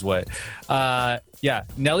 90s way. Yeah,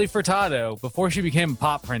 Nelly Furtado, before she became a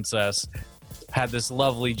pop princess, had this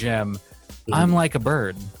lovely gem, I'm Like a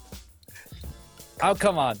Bird. Oh,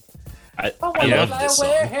 come on. I love this song.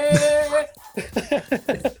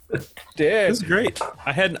 Dude. It's great.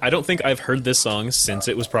 I don't think I've heard this song since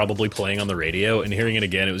it was probably playing on the radio, and hearing it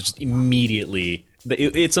again, it was just immediately,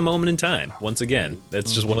 it's a moment in time. Once again,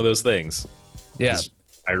 that's just one of those things. Yeah.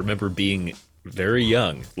 I remember being very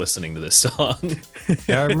young listening to this song.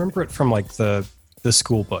 Yeah, I remember it from like the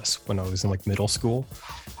school bus when I was in like middle school,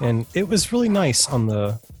 and it was really nice on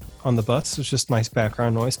the bus. It was just nice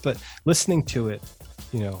background noise, but listening to it,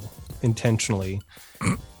 intentionally,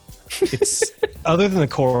 it's other than the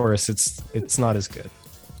chorus, it's not as good,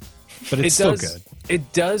 but it's still good.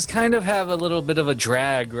 It does kind of have a little bit of a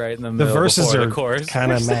drag right in the middle. The verses are chorus.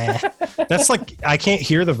 Kind of meh. That's like, I can't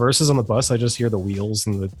hear the verses on the bus. I just hear the wheels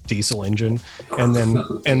and the diesel engine, and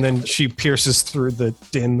then she pierces through the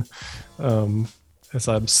din as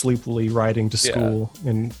I'm sleepily riding to school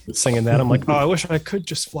and singing that. I'm like, oh, I wish I could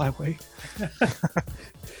just fly away.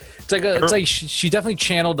 It's like she definitely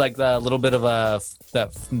channeled like the little bit of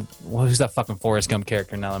who's that fucking Forrest Gump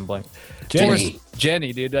character now? I'm blank.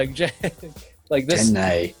 Jenny, dude. Like this.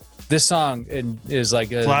 Jenny. This song is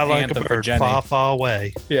like a fly like anthem a for bird, Jenny. far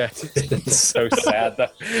away. Yeah, it's so sad though.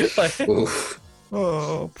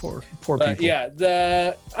 Oh, poor people.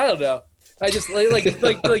 Yeah, I don't know. I just like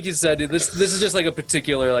you said, dude, this is just like a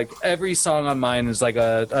particular, like, every song on mine is like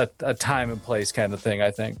a time and place kind of thing, I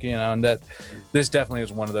think, and that this definitely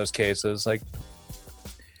is one of those cases. Like,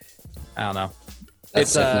 I don't know.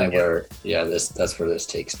 That's definitely where, that's where this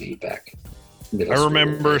takes me back. I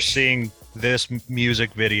remember seeing this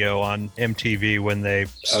music video on MTV when they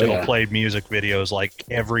still played music videos like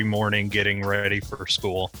every morning getting ready for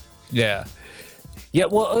school. Yeah. Yeah,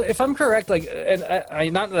 well, if I'm correct, like, and I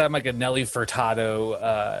not that I'm like a Nelly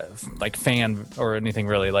Furtado like fan or anything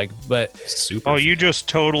really, like, but super. Oh, you just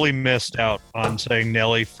totally missed out on saying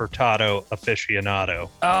Nelly Furtado aficionado.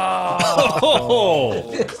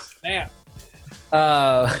 Oh, man.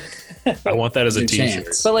 I want that as a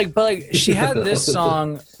T-shirt. But like, she had this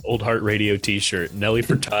song. Old Heart Radio T-shirt. Nelly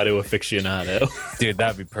Furtado aficionado. Dude,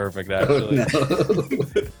 that'd be perfect, actually. Oh, no.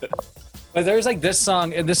 But there's like this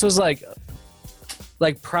song, and this was like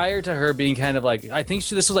prior to her being kind of like, I think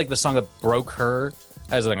this was like the song that broke her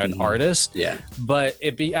as like an artist. Yeah. But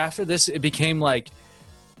after this, it became like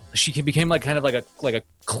she became like kind of like a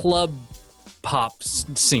club pop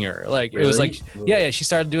singer. Like really? It was like yeah. She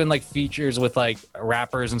started doing like features with like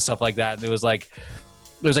rappers and stuff like that. And it was like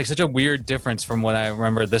such a weird difference from when I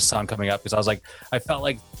remember this song coming up, because I felt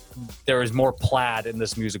like there was more plaid in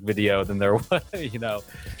this music video than there was,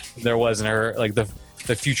 there was in her like the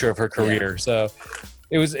future of her career. Yeah. So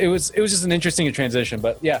it was just an interesting transition.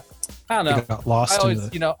 But yeah, I don't know. Got lost I always,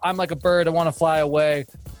 I'm like a bird. I want to fly away.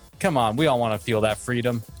 Come on, we all want to feel that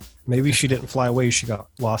freedom. Maybe she didn't fly away. She got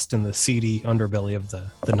lost in the seedy underbelly of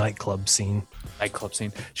the nightclub scene.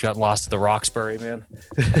 She got lost at the Roxbury, man.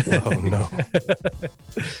 Oh no.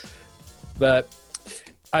 But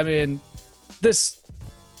I mean, it's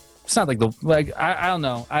not like I don't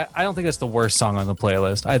know. I don't think it's the worst song on the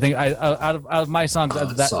playlist. I think out of my songs,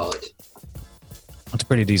 solid. It's a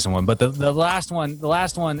pretty decent one. But the last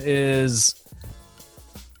one is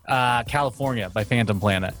California by Phantom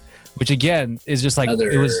Planet, which again is just like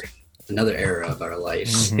it was another era of our life.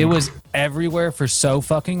 Mm-hmm. It was everywhere for so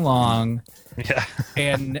fucking long. Yeah.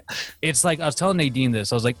 And it's like, I was telling Nadine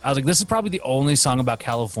this. I was like, this is probably the only song about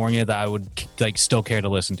California that I would like still care to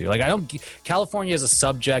listen to. Like, California as a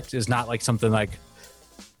subject is not like something like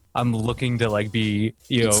I'm looking to like be,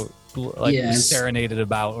 serenaded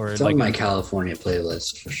about, or it's like on my California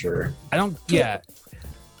playlist for sure. I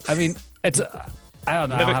mean, it's I don't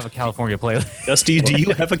know. I don't have a California playlist. Dusty, do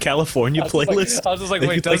you have a California playlist? I was just like, that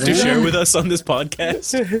wait, you'd like to share with us on this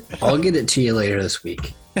podcast? I'll get it to you later this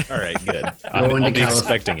week. All right, good. I'll be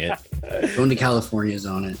expecting it. Going to California's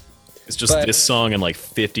on it. It's just this song and like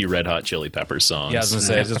 50 Red Hot Chili Peppers songs. Yeah, I was gonna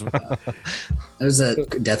say. It's just... There's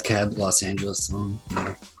that Death Cab Los Angeles song.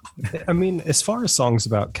 I mean, as far as songs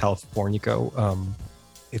about California go,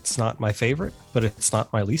 it's not my favorite, but it's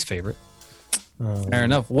not my least favorite. Fair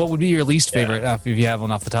enough. What would be your least favorite if you have one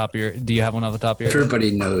off the top of your? Do you have one off the top of your? Everybody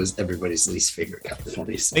knows everybody's least favorite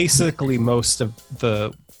California song. Basically, most of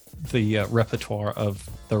the repertoire of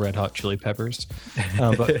the Red Hot Chili Peppers,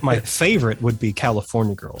 but my favorite would be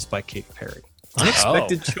 "California Girls" by Katy Perry.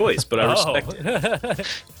 Unexpected choice, but I respect it.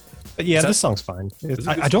 But yeah, this song's fine.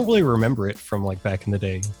 I don't really remember it from like back in the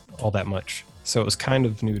day all that much, so it was kind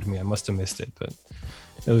of new to me. I must have missed it, but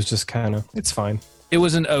it was just kind of, it's fine. It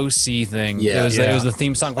was an OC thing. Yeah, it was the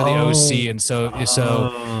theme song for the OC, and so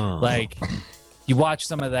like you watch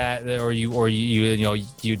some of that, or you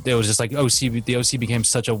it was just like OC. The OC became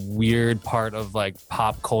such a weird part of like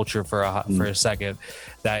pop culture for a second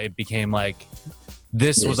that it became like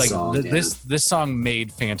this was like song, this song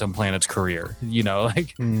made Phantom Planet's career.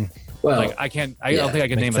 Like well, like I don't think I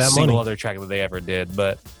can name a single other track that they ever did,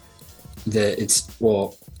 but because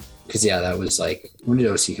that was like, when did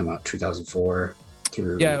OC come out? 2004.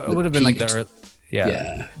 It would have been like the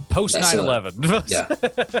post 9/11. Yeah.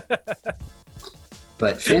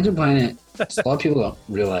 But Phantom Planet, a lot of people don't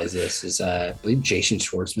realize this, is I believe Jason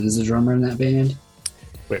Schwartzman is the drummer in that band.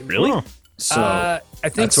 Wait, really? So I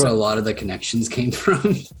think that's where a lot of the connections came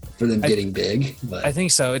from for them getting big. But I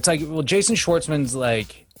think so. It's like, well, Jason Schwartzman's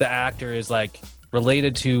like, the actor is like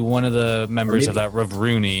related to one of the members of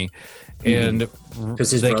Rooney. And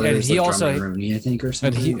because his brother is like Rooney, I think, or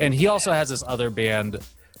something. And he also has this other band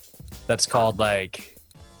that's called like,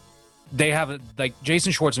 they have like,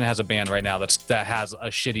 Jason Schwartzman has a band right now that has a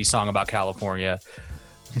shitty song about California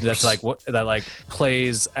that's like that like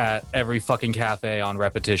plays at every fucking cafe on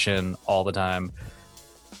repetition all the time,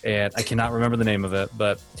 and I cannot remember the name of it,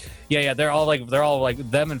 but yeah, they're all like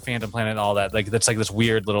them and Phantom Planet and all that, like that's like this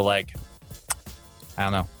weird little like, I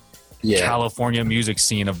don't know. Yeah. California music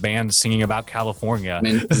scene of bands singing about California. I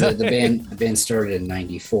mean, the band started in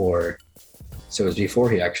 '94, so it was before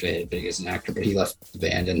he actually hit it big as an actor. But he left the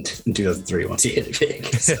band in 2003 once he hit it big.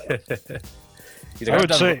 So.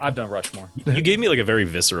 I've done Rushmore. You gave me like a very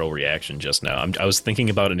visceral reaction just now. I was thinking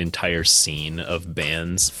about an entire scene of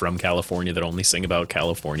bands from California that only sing about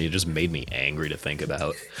California. It just made me angry to think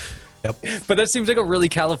about. Yep. But that seems like a really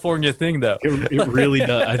California thing, though. It really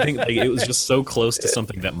does. I think like, it was just so close to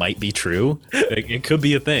something that might be true. Like, it could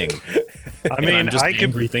be a thing. I mean, I'm just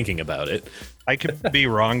angry thinking about it. I could be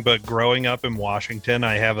wrong, but growing up in Washington,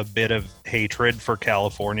 I have a bit of hatred for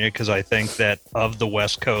California because I think that of the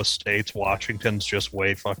West Coast states, Washington's just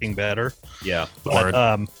way fucking better. Yeah.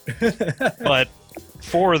 But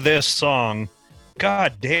for this song,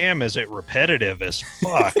 god damn, is it repetitive as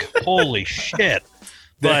fuck. Holy shit.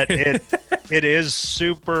 But it is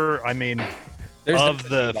super, I mean, of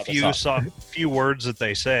the few words that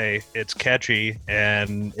they say, it's catchy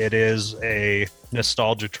and it is a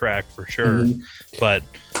nostalgia track for sure. Mm-hmm. But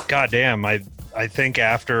goddamn, I think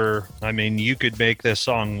you could make this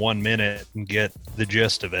song 1 minute and get the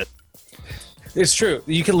gist of it. It's true.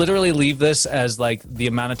 You can literally leave this as like the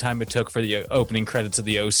amount of time it took for the opening credits of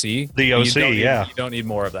the OC. The OC, you don't need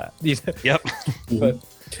more of that. Yep. But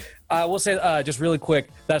I will say, just really quick,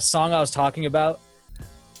 that song I was talking about,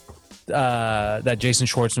 that Jason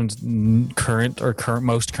Schwartzman's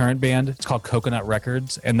most current band, it's called Coconut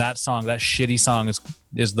Records, and that shitty song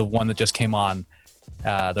is the one that just came on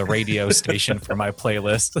the radio station for my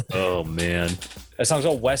playlist. Oh man, that song's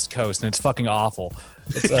all West Coast and it's fucking awful.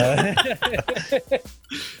 It's,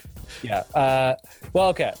 yeah. Well,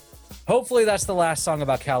 okay. Hopefully that's the last song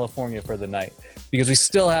about California for the night, because we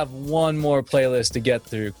still have one more playlist to get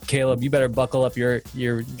through. Caleb, you better buckle up your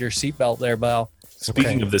seatbelt there, pal.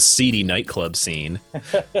 Speaking of the seedy nightclub scene.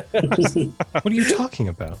 What are you talking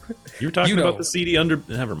about? You were talking about the seedy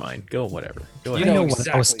Never mind. Whatever. Go ahead. I know what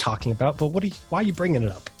I was talking about, but why are you bringing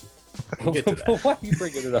it up? We'll get to that. Why are you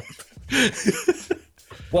bringing it up?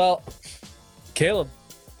 Well, Caleb,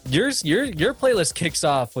 your playlist kicks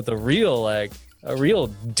off with a real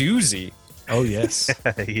doozy. Oh yes.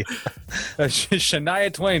 Yeah.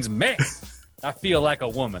 Shania Twain's "Man, I Feel Like a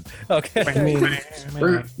Woman." Okay. I mean,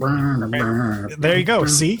 there you go.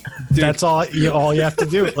 See, dude, that's all you have to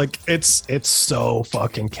do. Like it's so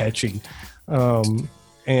fucking catchy.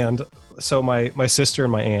 And so my sister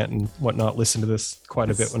and my aunt and whatnot listened to this quite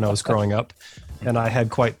a bit when I was growing up, and I had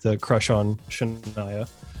quite the crush on Shania.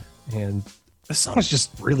 And this song is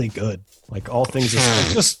just really good. Like all things,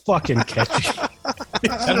 it's just fucking catchy.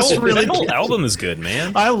 That whole album is good,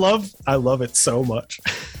 man. I love it so much.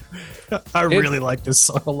 I really like this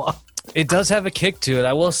song a lot. It does have a kick to it.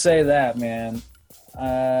 I will say that, man.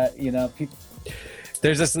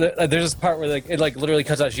 There's this part where it literally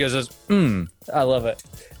cuts out. She goes, I love it.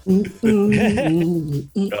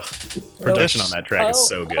 Production on that track is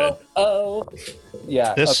so good.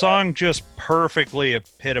 Yeah. This song just perfectly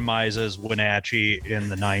epitomizes Wenatchee in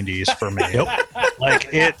the 90s for me. Like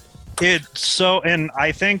it's so, and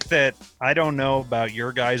I think that, I don't know about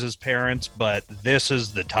your guys' parents, but this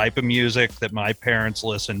is the type of music that my parents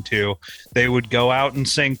listened to. They would go out and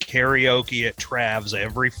sing karaoke at Trav's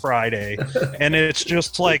every Friday. And it's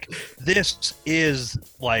just like, this is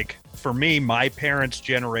like, for me, my parents'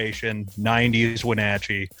 generation, 90s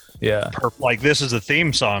Wenatchee. Yeah. Like, this is a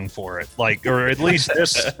theme song for it. Like, or at least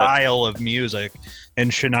this style of music. And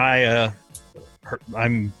Shania,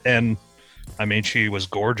 she was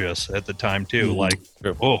gorgeous at the time too. Like,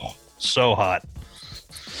 oh, so hot.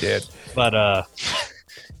 Dude. But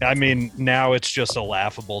now it's just a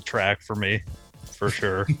laughable track for me, for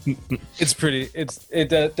sure. It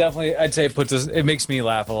definitely, I'd say it makes me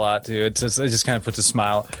laugh a lot too. It just kind of puts a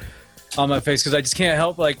smile on my face because I just can't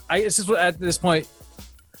help. Like, at this point,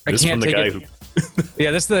 I can't take it.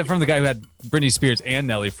 Yeah, this is from the guy who had Britney Spears and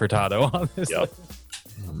Nelly Furtado on this. Yep.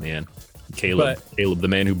 Oh man. Caleb, the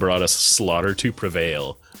man who brought us Slaughter to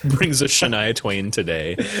Prevail, brings us Shania Twain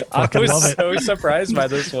today. I was so surprised by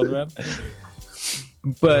this one, man.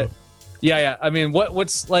 But yeah. I mean,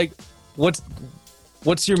 what's your most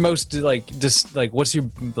what's your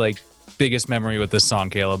biggest memory with this song,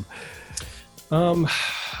 Caleb?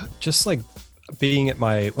 Just like being at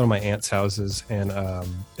one of my aunt's houses and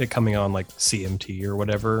it coming on like CMT or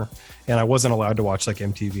whatever, and I wasn't allowed to watch like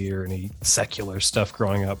MTV or any secular stuff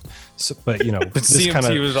growing up. So, but but this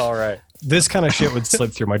CMT was all right. This kind of shit would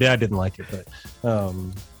slip through. My dad didn't like it,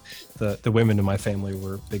 but the women in my family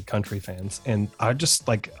were big country fans, and I just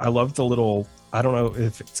I love the little, I don't know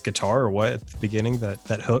if it's guitar or what at the beginning,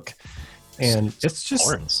 that hook, and it's just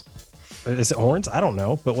horns. Is it horns? I don't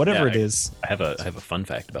know, but whatever it is. I have a fun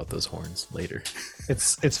fact about those horns later.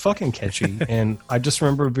 It's fucking catchy, and I just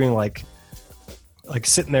remember being like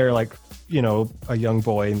sitting there a young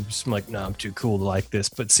boy and just like, no, I'm too cool to like this,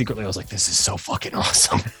 but secretly I was like, this is so fucking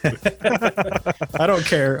awesome. I don't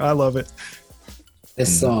care. I love it.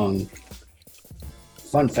 This song,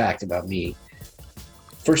 fun fact about me,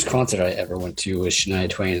 first concert I ever went to was Shania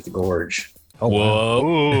Twain at the Gorge. Oh,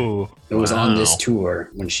 whoa! It was on this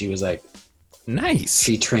tour when she was like, nice.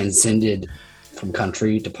 She transcended from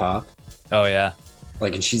country to pop. Oh yeah.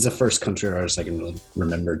 Like, and she's the first country artist I can really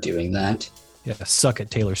remember doing that. Yeah, suck at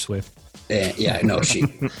Taylor Swift. And, yeah, no,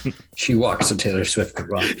 she walks so Taylor Swift could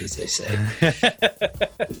run, as they say.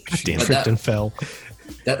 She tripped and fell.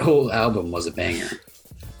 That whole album was a banger.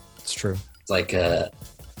 It's true. It's like,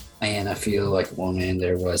 man, I feel like a woman.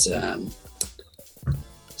 There was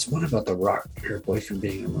it's one about the rock, her boyfriend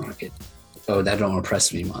being a rocket. Oh, that don't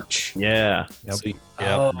impress me much. Yeah. Yep. So,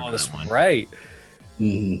 Oh, that's right.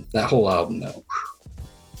 That whole album, though.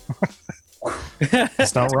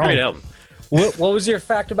 It's not wrong. Great album. What was your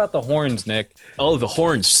fact about the horns, Nick? Oh, the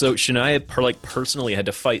horns. So Shania personally had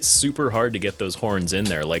to fight super hard to get those horns in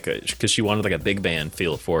there, like because she wanted like a big band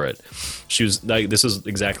feel for it. She was like, this is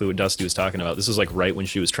exactly what Dusty was talking about. This is like right when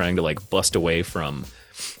she was trying to like bust away from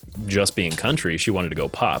just being country. She wanted to go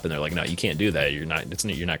pop, and they're like, no, you can't do that. You're not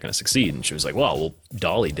going to succeed. And she was like, well,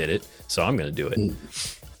 Dolly did it, so I'm going to do it. And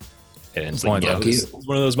it's like, it's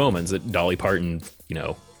one of those moments that Dolly Parton,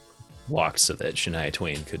 walked so that Shania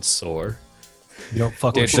Twain could soar. You don't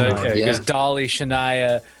fuck with Shania. Because Dolly,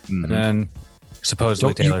 Shania, and then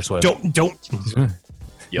supposedly Taylor Swift. Don't.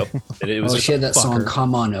 Yep. It was she had that song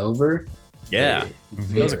 "Come On Over." Yeah,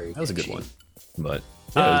 that was a good one. But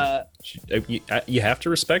you have to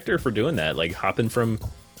respect her for doing that. Like hopping from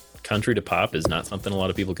country to pop is not something a lot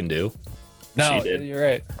of people can do. No, she did. You're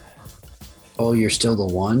right. Oh, You're Still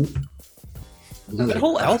the One. That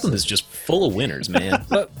whole album is just full of winners, man.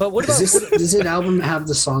 but what about does that album have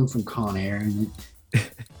the song from Con Air in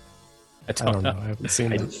it? I don't know. I haven't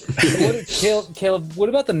seen it. Caleb, what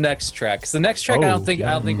about the next track? Because the next track, I don't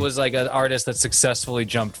think was like an artist that successfully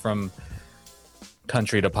jumped from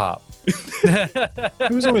country to pop.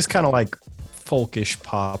 It was always kind of like folkish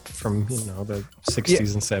pop from the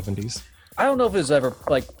 60s and 70s. I don't know if it was ever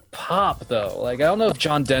like pop though. Like I don't know if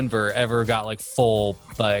John Denver ever got like full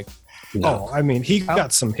like. No. Oh, I mean, he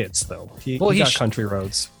got some hits though. He got Country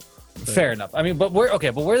Roads. Fair enough. I mean, but where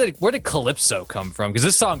did Calypso come from? Because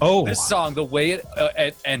this song, the way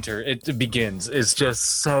it begins is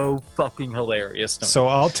just so fucking hilarious. So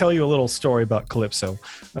I'll tell you a little story about Calypso.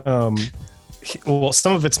 Some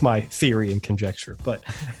of it's my theory and conjecture, but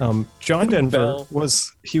John Denver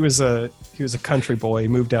was a country boy. He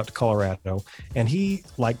moved out to Colorado, and he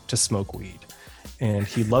liked to smoke weed, and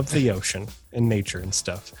he loved the ocean and nature and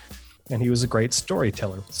stuff. And he was a great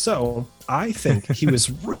storyteller. So I think he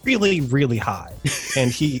was really, really high.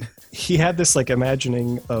 And he had this like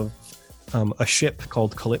imagining of a ship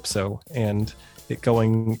called Calypso and it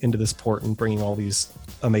going into this port and bringing all these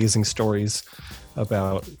amazing stories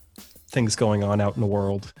about things going on out in the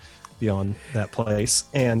world beyond that place.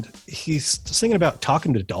 And he's singing about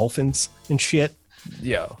talking to dolphins and shit.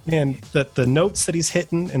 Yeah. And the notes that he's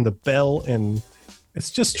hitting and the bell, and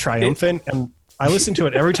it's just triumphant. And I listen to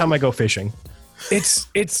it every time I go fishing. It's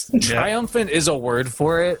triumphant is a word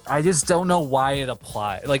for it. I just don't know why it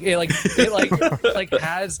applies. It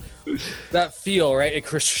has that feel, right? It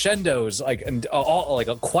crescendos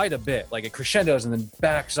quite a bit. Like it crescendos and then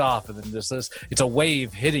backs off, and then this it's a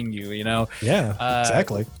wave hitting you. Yeah,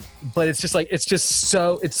 exactly. But it's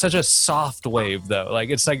it's such a soft wave though. Like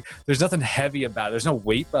it's like there's nothing heavy about it. There's no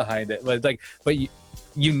weight behind it. But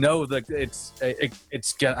it's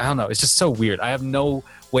I don't know. It's just so weird. I have no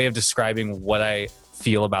way of describing what I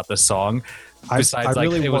feel about this song. Besides,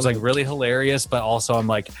 it was really hilarious, but also I'm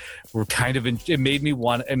like, we're kind of. It made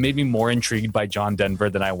me more intrigued by John Denver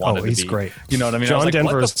than I wanted to be. He's great. You know what I mean? John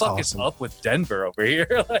Denver what is the fuck awesome. is up with Denver over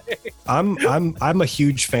here? I'm a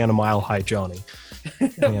huge fan of Mile High Johnny.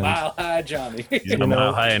 Mile High Johnny. He's not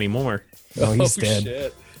Mile High anymore. Oh, he's dead.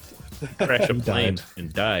 Shit. Crashed a plane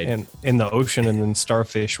and died. And in the ocean, and then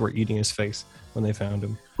starfish were eating his face when they found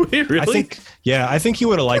him. Wait, really? I think he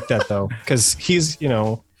would have liked that though, because he's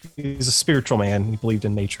a spiritual man. He believed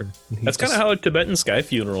in nature. That's kind of how a Tibetan sky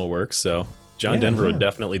funeral works. So John Denver would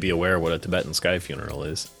definitely be aware of what a Tibetan sky funeral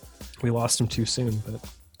is. We lost him too soon, but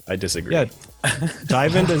I disagree. Yeah,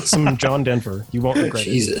 dive into some John Denver. You won't regret it.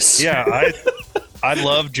 Jesus. Yeah, I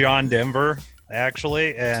love John Denver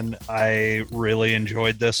actually, and I really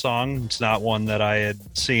enjoyed this song. It's not one that I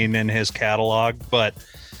had seen in his catalog, but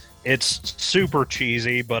it's super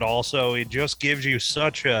cheesy, but also it just gives you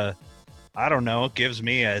such a, I don't know, it gives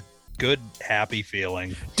me a good, happy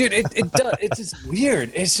feeling. Dude, it does. It's just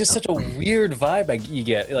weird. It's just such a weird vibe you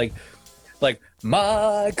get. Like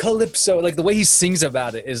my Calypso, like the way he sings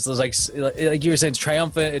about it is like you were saying, it's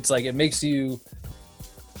triumphant. It's like, it makes you,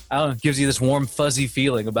 I don't know, gives you this warm, fuzzy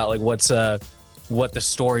feeling about like what the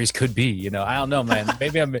stories could be. I don't know, man.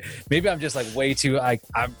 Maybe I'm just like way too,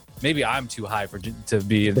 maybe I'm too high to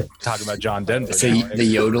be talking about John Denver. So the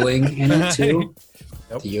yodeling in it too.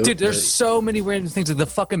 Nope. Dude, there's so many random things. Like the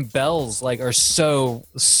fucking bells, like, are so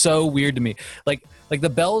weird to me. Like the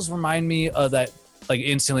bells remind me of that, like,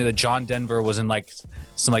 instantly that John Denver was in like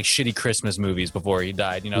some like shitty Christmas movies before he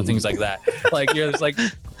died. You know, things like that. Like, you're just like,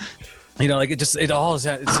 you know, like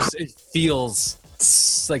it feels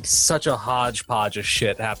like such a hodgepodge of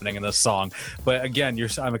shit happening in this song. But again,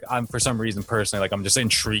 I'm for some reason personally, like, I'm just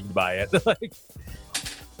intrigued by it. Like,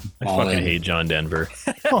 I fucking hate John Denver.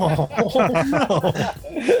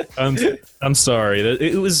 I'm sorry.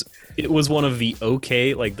 It was one of the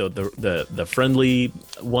okay, like the friendly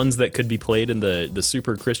ones that could be played in the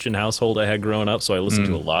super Christian household I had growing up. So I listened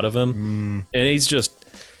to a lot of them, and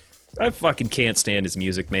I fucking can't stand his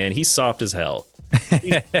music, man. He's soft as hell.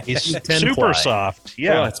 He's super soft.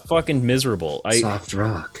 Yeah, it's fucking miserable. Soft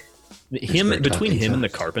rock. Between him and the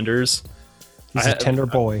Carpenters, he's a tender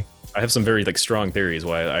boy. I have some very strong theories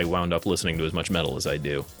why I wound up listening to as much metal as I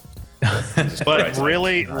do. But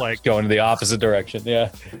really, like, going in the opposite direction. Yeah.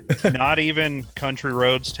 Not even Country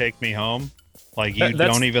Roads Take Me Home. Like, you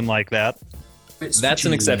don't even like that. That's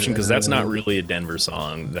an exception because that's not really a Denver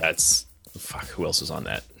song. That's who else is on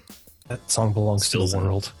that? That song belongs to the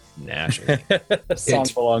world. Naturally. Song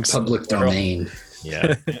belongs to public domain.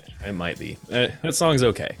 Yeah, it might be. That song's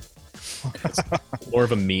okay. It's more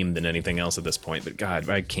of a meme than anything else at this point, but God,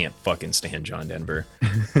 I can't fucking stand John Denver.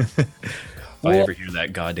 If I ever hear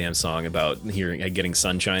that goddamn song about getting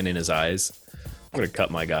sunshine in his eyes, I'm gonna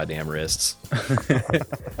cut my goddamn wrists.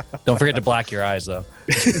 Don't forget to black your eyes, though.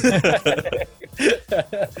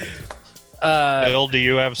 Bill, do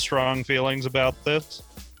you have strong feelings about this?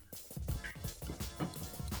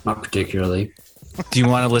 Not particularly. Do you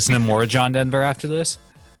want to listen to more John Denver after this?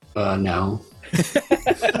 No.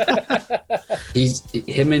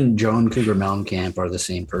 Him and John Cougar Mellencamp are the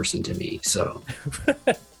same person to me. So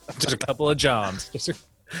just a couple of Johns.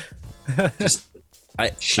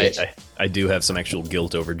 I do have some actual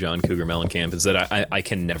guilt over John Cougar Mellencamp. Is that I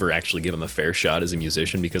can never actually give him a fair shot as a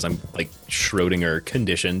musician because I'm like Schrodinger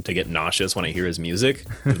conditioned to get nauseous when I hear his music.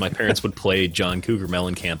 My parents would play John Cougar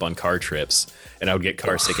Mellencamp on car trips, and I would get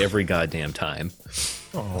car sick every goddamn time.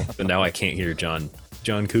 But now I can't hear John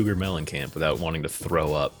Cougar Mellencamp without wanting to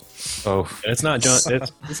throw up. Oh, and it's not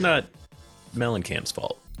it's not Mellencamp's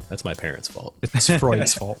fault. That's my parents' fault. It's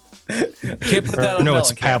Freud's fault. No,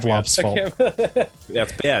 it's Pavlov's fault.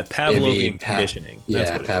 Yeah, Pavlovian conditioning.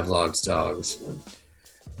 Yeah, Pavlov's dogs.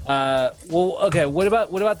 Well, okay. What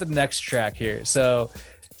about the next track here? So,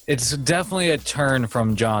 it's definitely a turn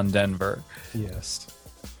from John Denver. Yes.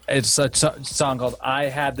 It's a song called "I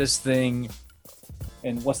Had This Thing,"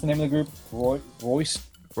 and what's the name of the group? Was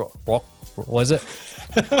it?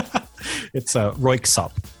 It's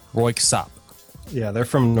Röyksopp. Röyksopp. Yeah, they're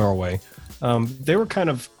from Norway. They were kind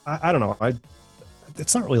of, I don't know,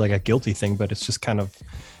 it's not really like a guilty thing, but it's just kind of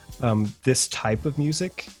this type of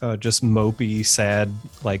music, just mopey, sad,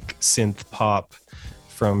 like synth pop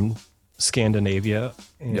from Scandinavia.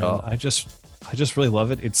 And yeah. I just really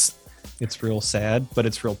love it. It's real sad, but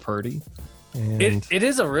it's real purty. And it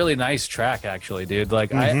is a really nice track, actually, dude.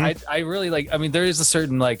 Like, I really like, I mean, there is a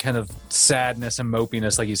certain like kind of sadness and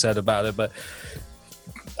mopiness, like you said, about it, but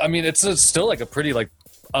I mean, it's still like a pretty like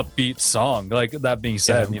upbeat song. Like, that being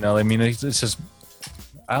said, you know, I mean, it's just,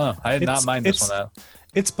 I don't know. I did not mind this one out.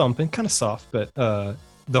 It's bumping, kind of soft, but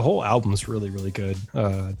the whole album's really, really good.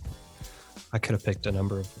 I could have picked a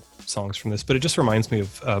number of songs from this, but it just reminds me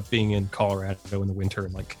of being in Colorado in the winter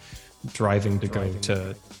and like driving to go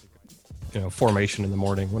to, you know, formation in the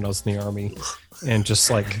morning when I was in the Army, and just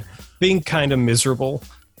like being kind of miserable.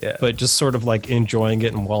 Yeah. But just sort of like enjoying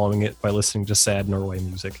it and wallowing it by listening to sad Norway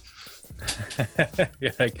music. Yeah,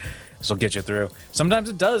 like, this will get you through. Sometimes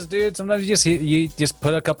it does, dude. Sometimes you just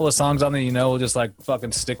put a couple of songs on that will just like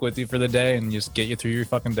fucking stick with you for the day and just get you through your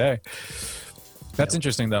fucking day. That's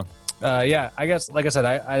interesting though. Yeah, I guess like I said,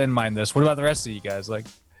 I didn't mind this. What about the rest of you guys? Like,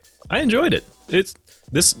 I enjoyed it.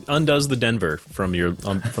 This undoes the Denver from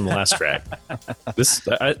the last track. This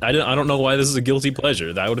I don't know why this is a guilty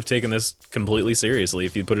pleasure. I would have taken this completely seriously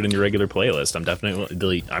if you put it in your regular playlist. I'm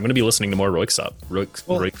going to be listening to more Röyksopp.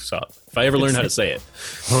 Röyksopp. If I ever learn how to say it.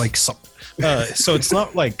 Röyksopp. So it's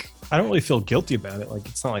not like I don't really feel guilty about it. Like,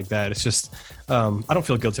 it's not like that. It's just I don't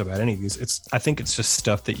feel guilty about any of these. I think it's just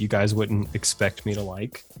stuff that you guys wouldn't expect me to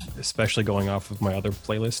like, especially going off of my other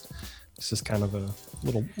playlist. This is kind of a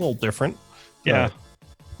little different. Yeah.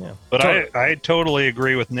 Yeah. But I totally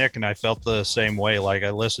agree with Nick, and I felt the same way. Like, I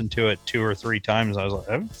listened to it 2 or 3 times. I was like,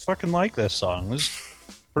 I fucking like this song. This is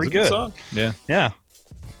pretty good. Song. Yeah. Yeah.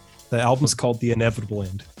 The album's called The Inevitable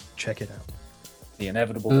End. Check it out. the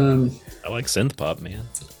inevitable. I like synth pop, man.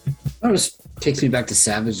 That just takes me back to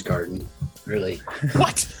Savage Garden. Really?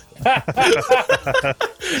 What?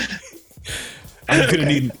 I'm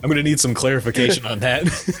gonna need some clarification on that.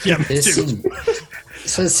 Yeah, me This too.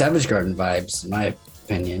 says Savage Garden vibes, in my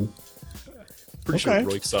opinion. Pretty sure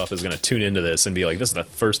Royksoff is gonna tune into this and be like, "This is the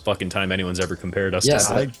first fucking time anyone's ever compared us Yeah, to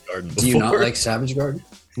Savage Garden before." Do you not like Savage Garden?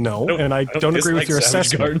 No, and I don't agree with dislike your Savage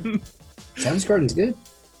assessment. Garden. Savage Garden's good.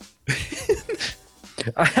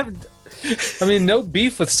 I mean, no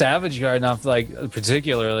beef with Savage Garden, not like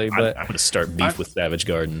particularly, but I'm gonna start beef with Savage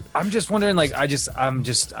Garden. I'm just wondering, like, I'm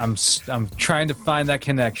trying to find that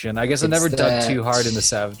connection. I guess I It's never dug that- too hard into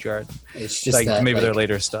Savage Garden. It's just Like that maybe their like,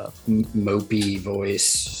 later stuff. mopey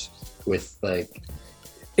voice with like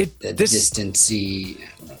the This distancy.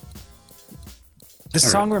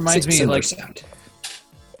 song reminds me similar like sound.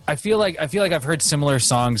 I feel like I've heard similar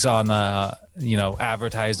songs on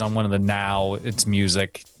advertised on one of the Now It's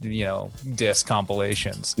Music disc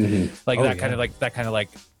compilations. Like Oh, that yeah. kind of like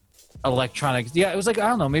electronic. Yeah, it was like, I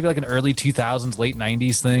don't know, maybe like an early 2000s, late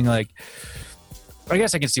 90s thing. Like, I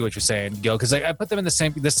guess I can see what you're saying, Gil, because I put them in this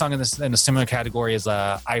song in a similar category as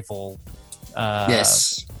Eiffel.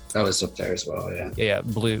 Yes, that was up there as well. Yeah. Yeah,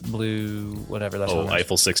 blue, whatever that song is.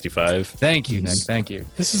 Eiffel 65. Thank you, Nick. Thank you.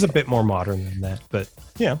 This is a bit more modern than that, but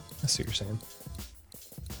yeah, I see what you're saying.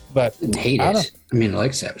 But Didn't hate I don't it. I mean, I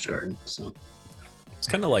like Savage Garden. So It's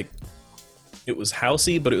kind of like it was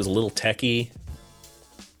housey, but it was a little techy.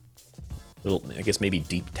 Little, I guess maybe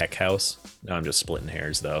deep tech house. No, I'm just splitting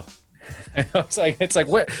hairs though. it's like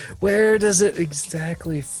where does it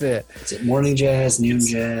exactly fit? is it morning jazz, noon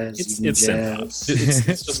jazz, It's evening synth pop. jazz?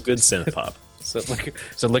 It's just good synth pop.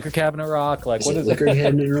 So liquor cabinet rock, like what is liquor it?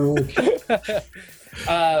 cabinet rock?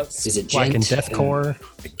 Is it Black and gent? deathcore.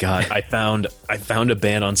 God, I found a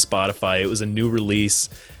band on Spotify. It was a new release.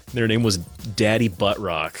 Their name was Daddy Butt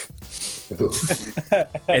Rock.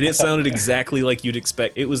 And it sounded exactly like you'd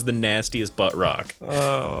expect. It was the nastiest butt rock.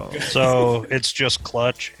 Oh, So it's just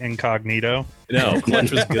Clutch Incognito. No,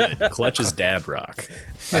 Clutch was good. Clutch is dab rock.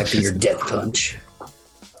 After your death punch.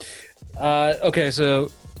 Okay, so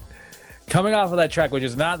coming off of that track, which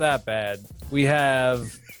is not that bad, we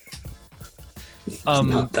have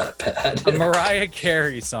Not that bad. a Mariah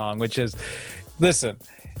Carey song, which is, listen,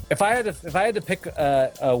 if I had to pick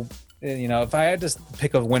if I had to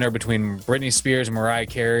pick a winner between Britney Spears and Mariah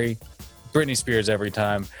Carey, Britney Spears every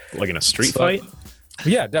time. Like in a street So- fight?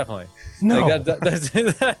 Yeah, definitely. no. Like that's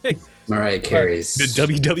Mariah Carey's. The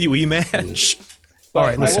WWE match? All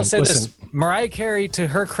right, I will listen, say listen. this: Mariah Carey, to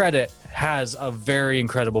her credit, has a very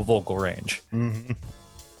incredible vocal range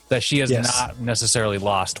that she has Yes. not necessarily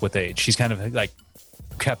lost with age. She's kind of like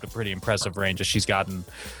kept a pretty impressive range as she's gotten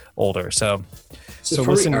older. So So So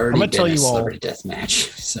probably listen, I'm already gonna tell been a you all- celebrity death match.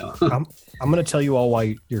 So I'm going to tell you all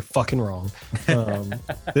why you're fucking wrong.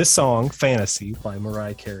 This song, Fantasy by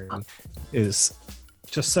Mariah Carey, is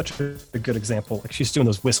just such a good example. Like, she's doing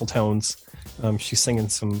those whistle tones. She's singing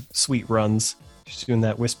some sweet runs. She's doing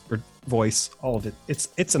that whispered voice, all of it.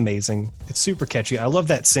 It's amazing. It's super catchy. I love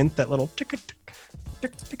that synth, that little tick, tick,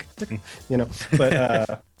 tick, tick,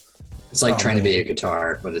 but it's like Oh, trying to man. be a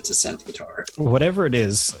guitar, but it's a synth guitar. whatever it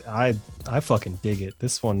is, I fucking dig it.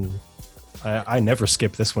 This one, I never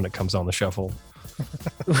skip this when it comes on the shuffle.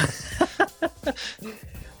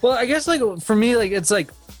 well, I guess like for me, like it's like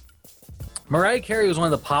Mariah Carey was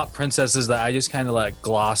one of the pop princesses that I just kind of like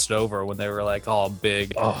glossed over when they were like all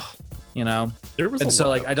big, you know. There was And a so lot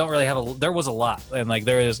like of- I don't really have a. There was a lot, and like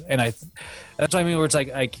there is, and that's what I mean. Where it's like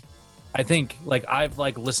I think like I've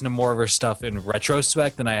like listened to more of her stuff in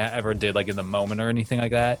retrospect than I ever did like in the moment or anything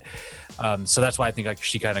like that. So that's why I think like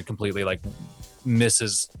she kind of completely like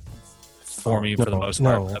misses for me for the most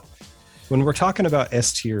part. No. When we're talking about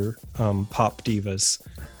S tier pop divas,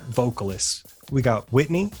 vocalists, we got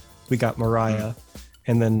Whitney, we got Mariah,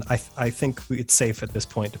 and then I think it's safe at this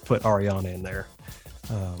point to put Ariana in there.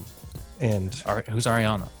 And Who's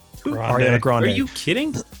Ariana? Ariana Grande. Are you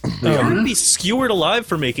kidding? We're gonna be skewered alive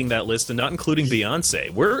for making that list and not including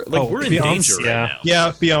Beyonce. We're in Beyonce, danger right yeah. now.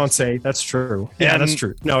 Yeah, Beyonce. That's true. Yeah, And- that's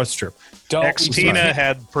true. No, it's true. Ex Tina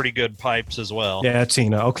had pretty good pipes as well. Yeah,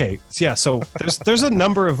 Tina. Okay. Yeah, so there's a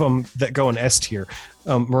number of them that go in S tier.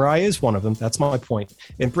 Mariah is one of them. That's my point.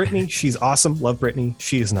 And Britney, she's awesome. Love Britney.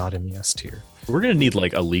 She is not in the S tier. We're gonna need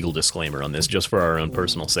like a legal disclaimer on this just for our own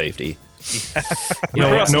personal safety. No,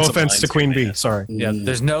 crossing no some offense lines to Queen here, Bee. man. Sorry. Yeah,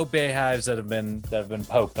 there's no Bayhives that have been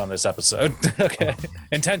poked on this episode. Okay,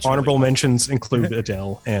 intentionally. Honorable mentions include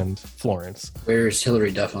Adele and Florence. Where's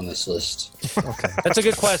Hillary Duff on this list? Okay. That's a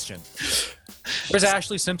good question. Where's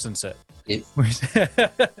Ashley Simpson sit? It- Where's-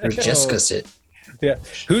 Where's Jessica sit? Yeah.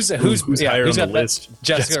 Who's higher on the list?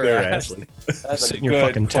 Jessica or Ashley? Sit in your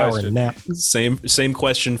fucking tower and nap. Same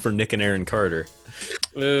question for Nick and Aaron Carter.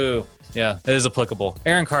 Ooh, yeah, it is applicable.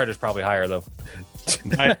 Aaron Carter's probably higher though.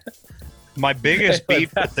 My biggest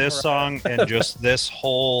beef with this song and just this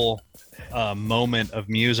whole moment of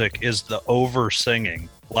music is the over singing.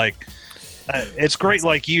 Like, it's great.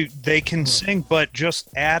 Like they can sing, but just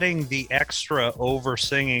adding the extra over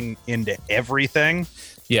singing into everything.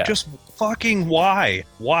 Yeah. Just fucking why?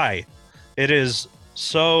 It is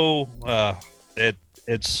so.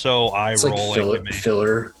 It's so eye rolling. Like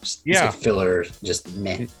filler. Yeah. Like filler. Just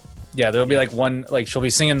meh. Yeah, there'll be like one, like she'll be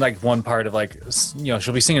singing like one part of like,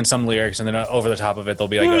 she'll be singing some lyrics, and then over the top of it, there'll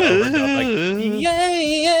be like an overdub, like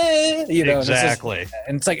yeah, exactly.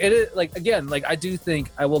 And it's like it is like, again, like I do think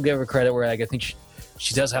I will give her credit where like I think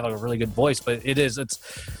she does have a really good voice, but it's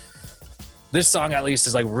this song at least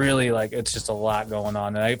is like really like it's just a lot going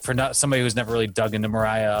on. And for not somebody who's never really dug into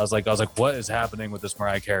Mariah, I was like, what is happening with this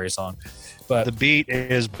Mariah Carey song? But the beat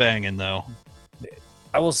is banging though.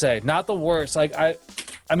 I will say, not the worst. Like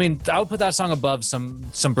I mean, I would put that song above some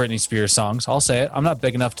Britney Spears songs. I'll say it. I'm not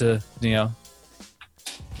big enough to wait.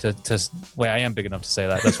 I am big enough to say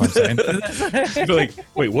that. That's what I'm saying. Like,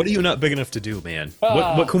 wait, what are you not big enough to do, man?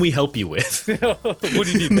 What can we help you with? What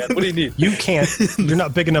do you need, man? What do you need? You can't. You're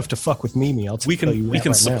not big enough to fuck with Mimi. We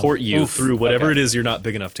can support you through whatever it is you're not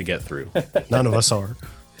big enough to get through. None of us are.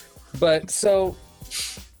 But so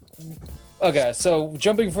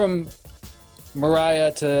jumping from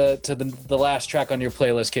Mariah to the last track on your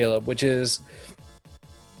playlist, Caleb, which is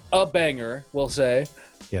a banger, we'll say.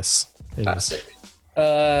 Yes, it is.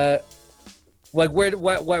 Like where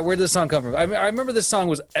did this song come from? I remember this song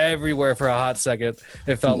was everywhere for a hot second.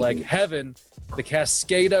 It felt like Heaven, the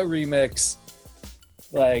Cascada remix,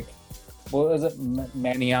 like what was it,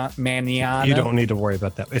 Maniana? You don't need to worry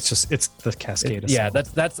about that. It's the Cascada. Yeah,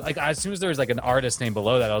 that's like as soon as there was like an artist name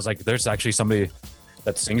below that, I was like, there's actually somebody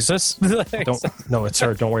that sings this. No, it's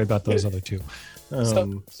her. Don't worry about those other two. Was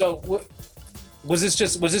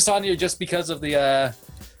this on you just because of the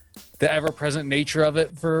ever-present nature of it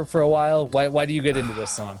for a while? Why do you get into this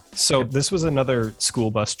song? So this was another school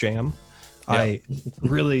bus jam. Yeah. I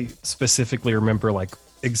really specifically remember like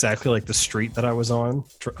exactly like the street that I was on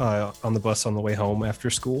the bus on the way home after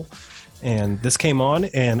school, and this came on,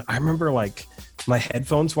 and I remember like my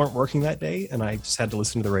headphones weren't working that day, and I just had to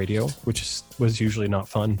listen to the radio, which was usually not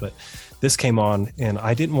fun, but this came on, and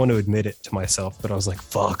I didn't want to admit it to myself, but I was like,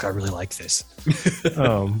 fuck, I really like this.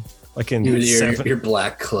 Like in your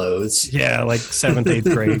black clothes. Yeah, like 7th,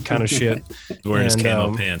 8th grade kind of shit. Wearing his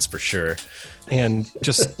camo pants for sure. And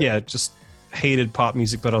just hated pop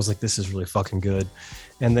music, but I was like, this is really fucking good.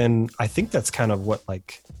 And then I think that's kind of what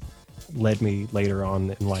like led me later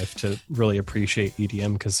on in life to really appreciate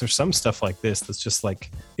EDM, because there's some stuff like this that's just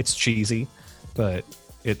like, it's cheesy, but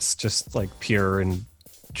it's just like pure and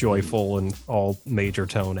joyful and all major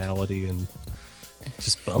tonality and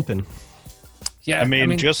just bumping. Yeah, I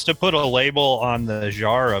mean, just to put a label on the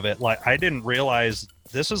genre of it, like I didn't realize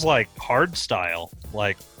this is like hard style,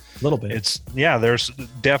 like a little bit. There's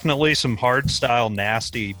definitely some hard style,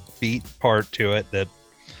 nasty beat part to it that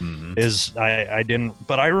is I didn't,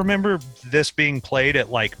 but I remember this being played at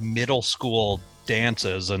like middle school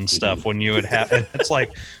dances and stuff when you would have. And it's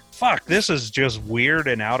like, fuck, this is just weird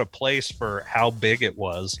and out of place for how big it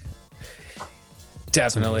was.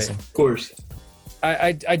 Definitely, of course.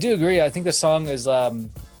 I do agree. I think the song is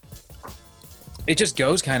it just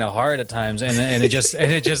goes kind of hard at times, and it's just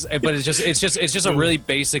a really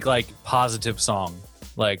basic like positive song,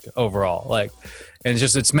 like overall, like, and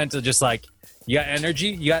it's meant to just like, you got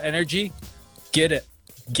energy, get it,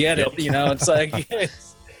 you know. It's like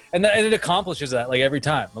and it accomplishes that like every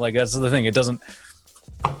time. Like that's the thing. It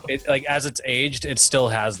like as it's aged, it still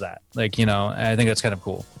has that, like, you know. And I think that's kind of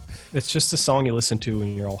cool. It's just a song you listen to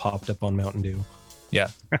when you're all hopped up on Mountain Dew. Yeah.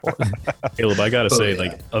 Caleb, I gotta say,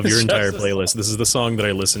 like, of your entire playlist, this is the song that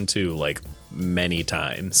I listened to like many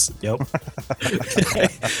times. Yep. I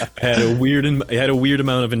had a weird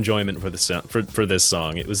amount of enjoyment for for this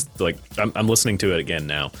song. It was like I'm listening to it again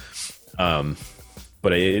now,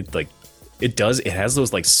 but it has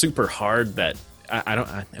those like super hard that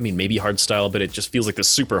I mean maybe hard style, but it just feels like this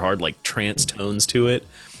super hard like trance tones to it,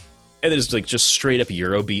 and there's like just straight up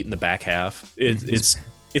Eurobeat in the back half.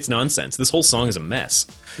 It's nonsense. This whole song is a mess.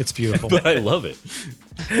 It's beautiful. But I love it.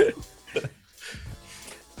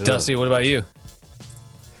 Dusty, what about you?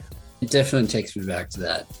 It definitely takes me back to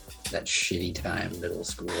that shitty time, middle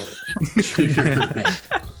school.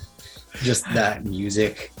 Just that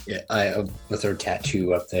music. Yeah, I with her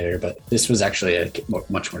tattoo up there, but this was actually a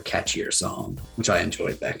much more catchier song, which I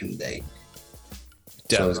enjoyed back in the day.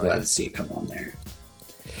 So I was glad to see it come on there.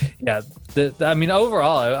 Yeah, I mean,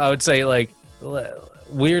 overall, I would say like,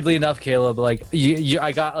 weirdly enough, Caleb, like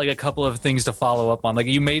I got like a couple of things to follow up on. Like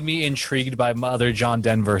you made me intrigued by other John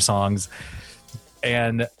Denver songs,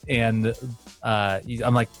 and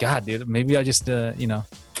I'm like, God, dude, maybe I just need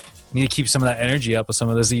to keep some of that energy up with some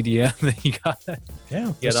of this EDM that you got.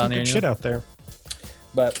 Yeah, there's some good shit out there.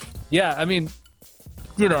 But yeah, I mean,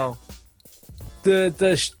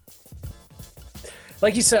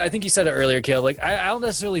 like you said, I think you said it earlier, Caleb. Like I don't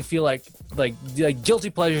necessarily feel like guilty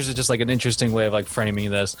pleasures is just like an interesting way of like framing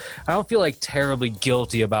this. I don't feel like terribly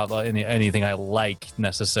guilty about anything I like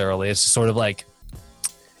necessarily. It's sort of like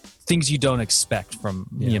things you don't expect from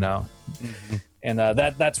Mm-hmm. and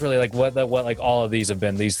that's really like what like all of these have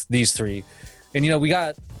been, these three. And we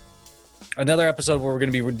got another episode where we're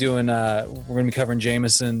going to be doing we're going to be covering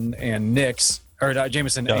Jameson and Nick's, or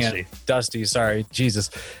Jameson and Dusty. Sorry, Jesus.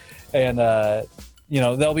 And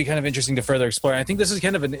that'll be kind of interesting to further explore. And I think this is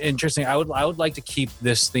kind of an interesting. I would like to keep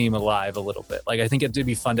this theme alive a little bit. Like I think it'd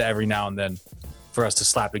be fun to every now and then for us to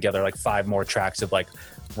slap together like 5 more tracks of like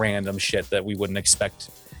random shit that we wouldn't expect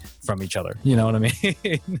from each other. You know what I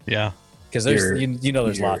mean? Yeah. Because there's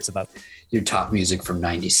there's lots of that. Your top music from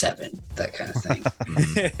 *97, that kind of thing.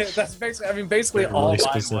 That's basically all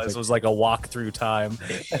mine was like a walk-through time.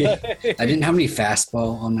 I didn't have any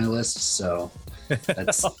fastball on my list, so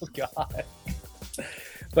that's. Oh God.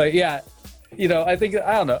 But yeah, I think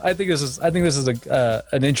this is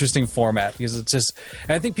an interesting format because it's just,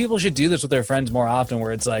 and I think people should do this with their friends more often,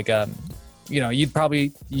 where it's like, you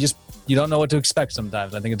don't know what to expect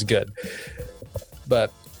sometimes. I think it's good,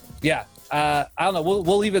 but yeah, I don't know.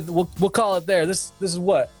 We'll leave it. We'll call it there. This is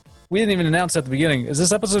what we didn't even announce at the beginning. Is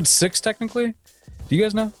this episode 6 technically? Do you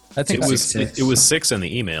guys know? I think it was 6 in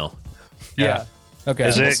the email. Yeah. Okay.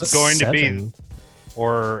 Is it going to be?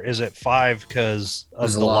 Or is it 5 because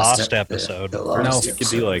of the Lost episode? It could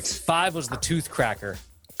be like 5 was the tooth cracker.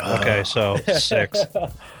 Okay, so 6.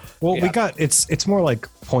 Well, we got it's more like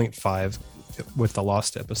 0.5 with the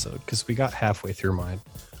Lost episode because we got halfway through mine.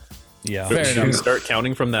 Yeah. Should we start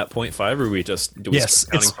counting from that 0.5, or we just yes,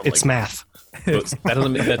 it's math. That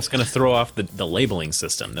doesn't mean that's going to throw off the labeling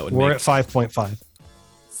system. We're at 5.5.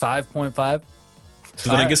 5.5. So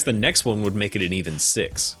then I guess the next one would make it an even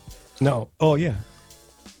 6. No. Oh yeah.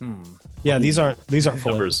 Yeah, these aren't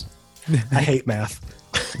full numbers. I hate math.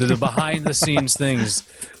 The behind the scenes things.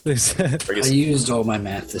 I used all my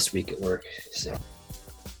math this week at work. So